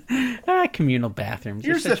 Communal bathrooms.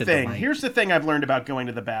 Here's the thing. Here's the thing I've learned about going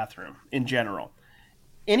to the bathroom in general.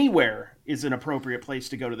 Anywhere is an appropriate place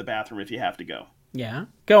to go to the bathroom if you have to go. Yeah.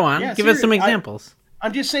 Go on. Give us some examples.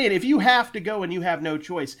 I'm just saying, if you have to go and you have no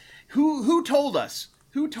choice, who told us?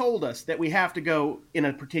 Who told us that we have to go in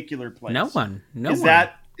a particular place? No one. Is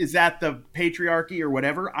that the patriarchy or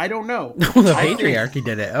whatever? I don't know. The patriarchy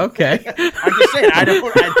did it. Okay. I'm just saying, I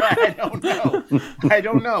don't know. I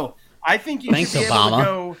don't know. I think you should be able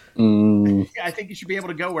to go. I think you should be able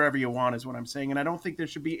to go wherever you want, is what I'm saying, and I don't think there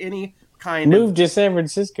should be any kind of move to San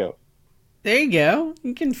Francisco. There you go.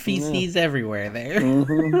 You can feces everywhere there.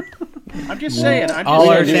 I'm just saying. All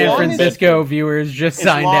our San Francisco viewers just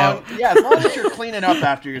signed out. Yeah, as long as you're cleaning up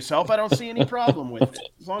after yourself, I don't see any problem with it.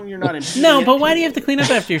 As long as you're not in. No, but why do you have to clean up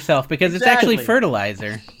after yourself? Because it's actually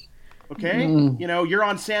fertilizer. Okay, you're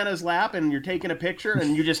on Santa's lap and you're taking a picture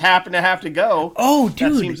and you just happen to have to go. Oh,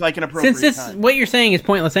 dude, that seems like an appropriate time. What you're saying is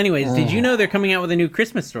pointless anyways. Did you know they're coming out with a new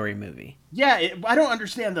Christmas Story movie? Yeah, I don't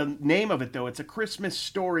understand the name of it though. It's A Christmas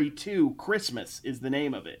Story 2. Christmas is the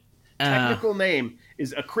name of it. Technical name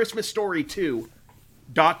is A Christmas Story 2. ...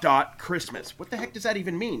 Christmas. What the heck does that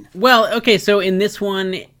even mean? Well, okay, so in this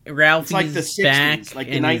one, Ralphie's like the 60s, back, like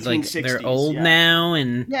the and 1960s, he's like, they're old now,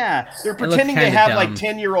 and they're pretending they have like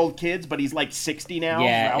 10-year-old kids, but he's like 60 now.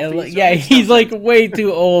 Yeah, he's like way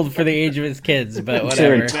too old for the age of his kids, but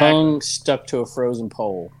whatever. Tongue stuck to a frozen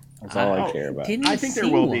pole. That's all I care about. I think there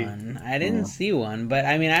will be. I didn't see one, but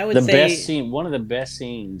I mean, I would say best scene, one of the best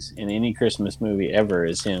scenes in any Christmas movie ever,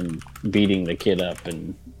 is him beating the kid up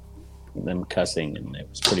and them cussing, and it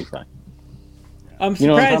was pretty fun. I'm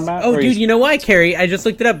surprised. Dude, you know why, Carrie? I just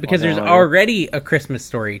looked it up because there's already a Christmas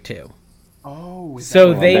Story 2. Oh,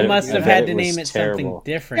 so they must have had to name it something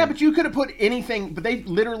different. Yeah, but you could have put anything. But they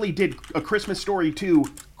literally did A Christmas Story 2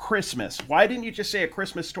 Christmas. Why didn't you just say A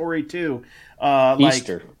Christmas Story 2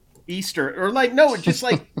 Easter, or like no, just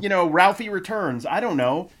like Ralphie Returns. I don't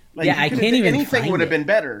know. Like, I can't even. Anything would have been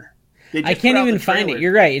better. I can't even find it.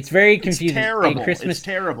 You're right. It's very confusing. It's terrible. It's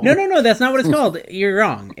terrible. No. That's not what it's called. You're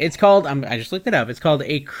wrong. It's called. I just looked it up. It's called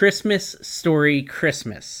A Christmas Story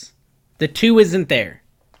Christmas. The 2 isn't there.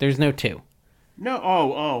 There's no 2.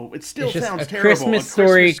 No. It still sounds terrible. Christmas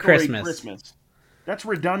Story Christmas. That's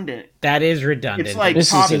redundant. That is redundant. It's like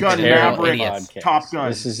Top Gun Maverick. Top Gun.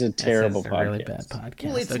 This is a terrible podcast. Really bad podcast.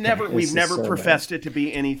 Well, it's we've never professed it to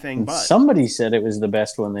be anything but. Somebody said it was the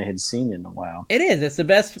best one they had seen in a while. It is. It's the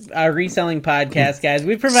best reselling podcast, guys.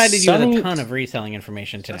 We've provided you with a ton of reselling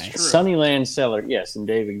information today. Sunnyland Seller, yes, and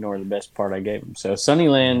Dave ignored the best part I gave him. So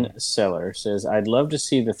Sunnyland Seller says, I'd love to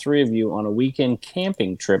see the three of you on a weekend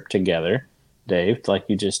camping trip together, Dave, like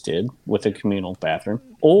you just did, with a communal bathroom,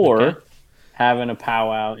 or having a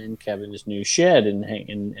powwow in Kevin's new shed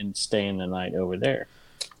and staying the night over there.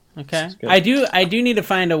 Okay, I do need to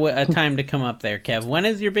find a time to come up there, Kev. When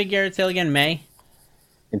is your big yard sale again? May?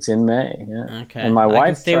 It's in May. Yeah. Okay, and my wife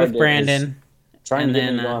can stay with Brandon. Trying to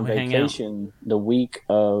get me to go on vacation the week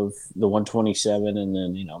of the 127, and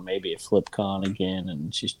then maybe a FlipCon again,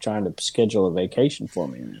 and she's trying to schedule a vacation for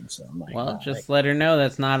me. And so I'm like, well, just let her know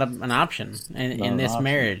that's not an option in this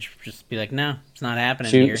marriage. Just be like, no, it's not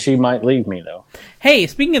happening here. She might leave me though. Hey,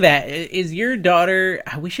 speaking of that, is your daughter?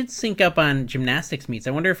 We should sync up on gymnastics meets.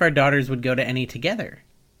 I wonder if our daughters would go to any together.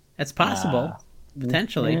 That's possible,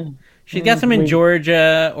 potentially. Yeah. She's got some in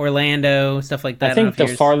Georgia, Orlando, stuff like that. I think the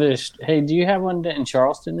farthest... Hey, do you have one in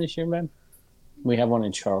Charleston this year, man? We have one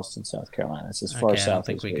in Charleston, South Carolina. It's as far south as I don't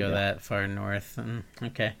think we go that far north.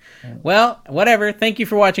 Okay. Well, whatever. Thank you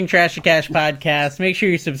for watching Trash to Cash Podcast. Make sure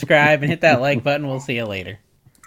you subscribe and hit that like button. We'll see you later.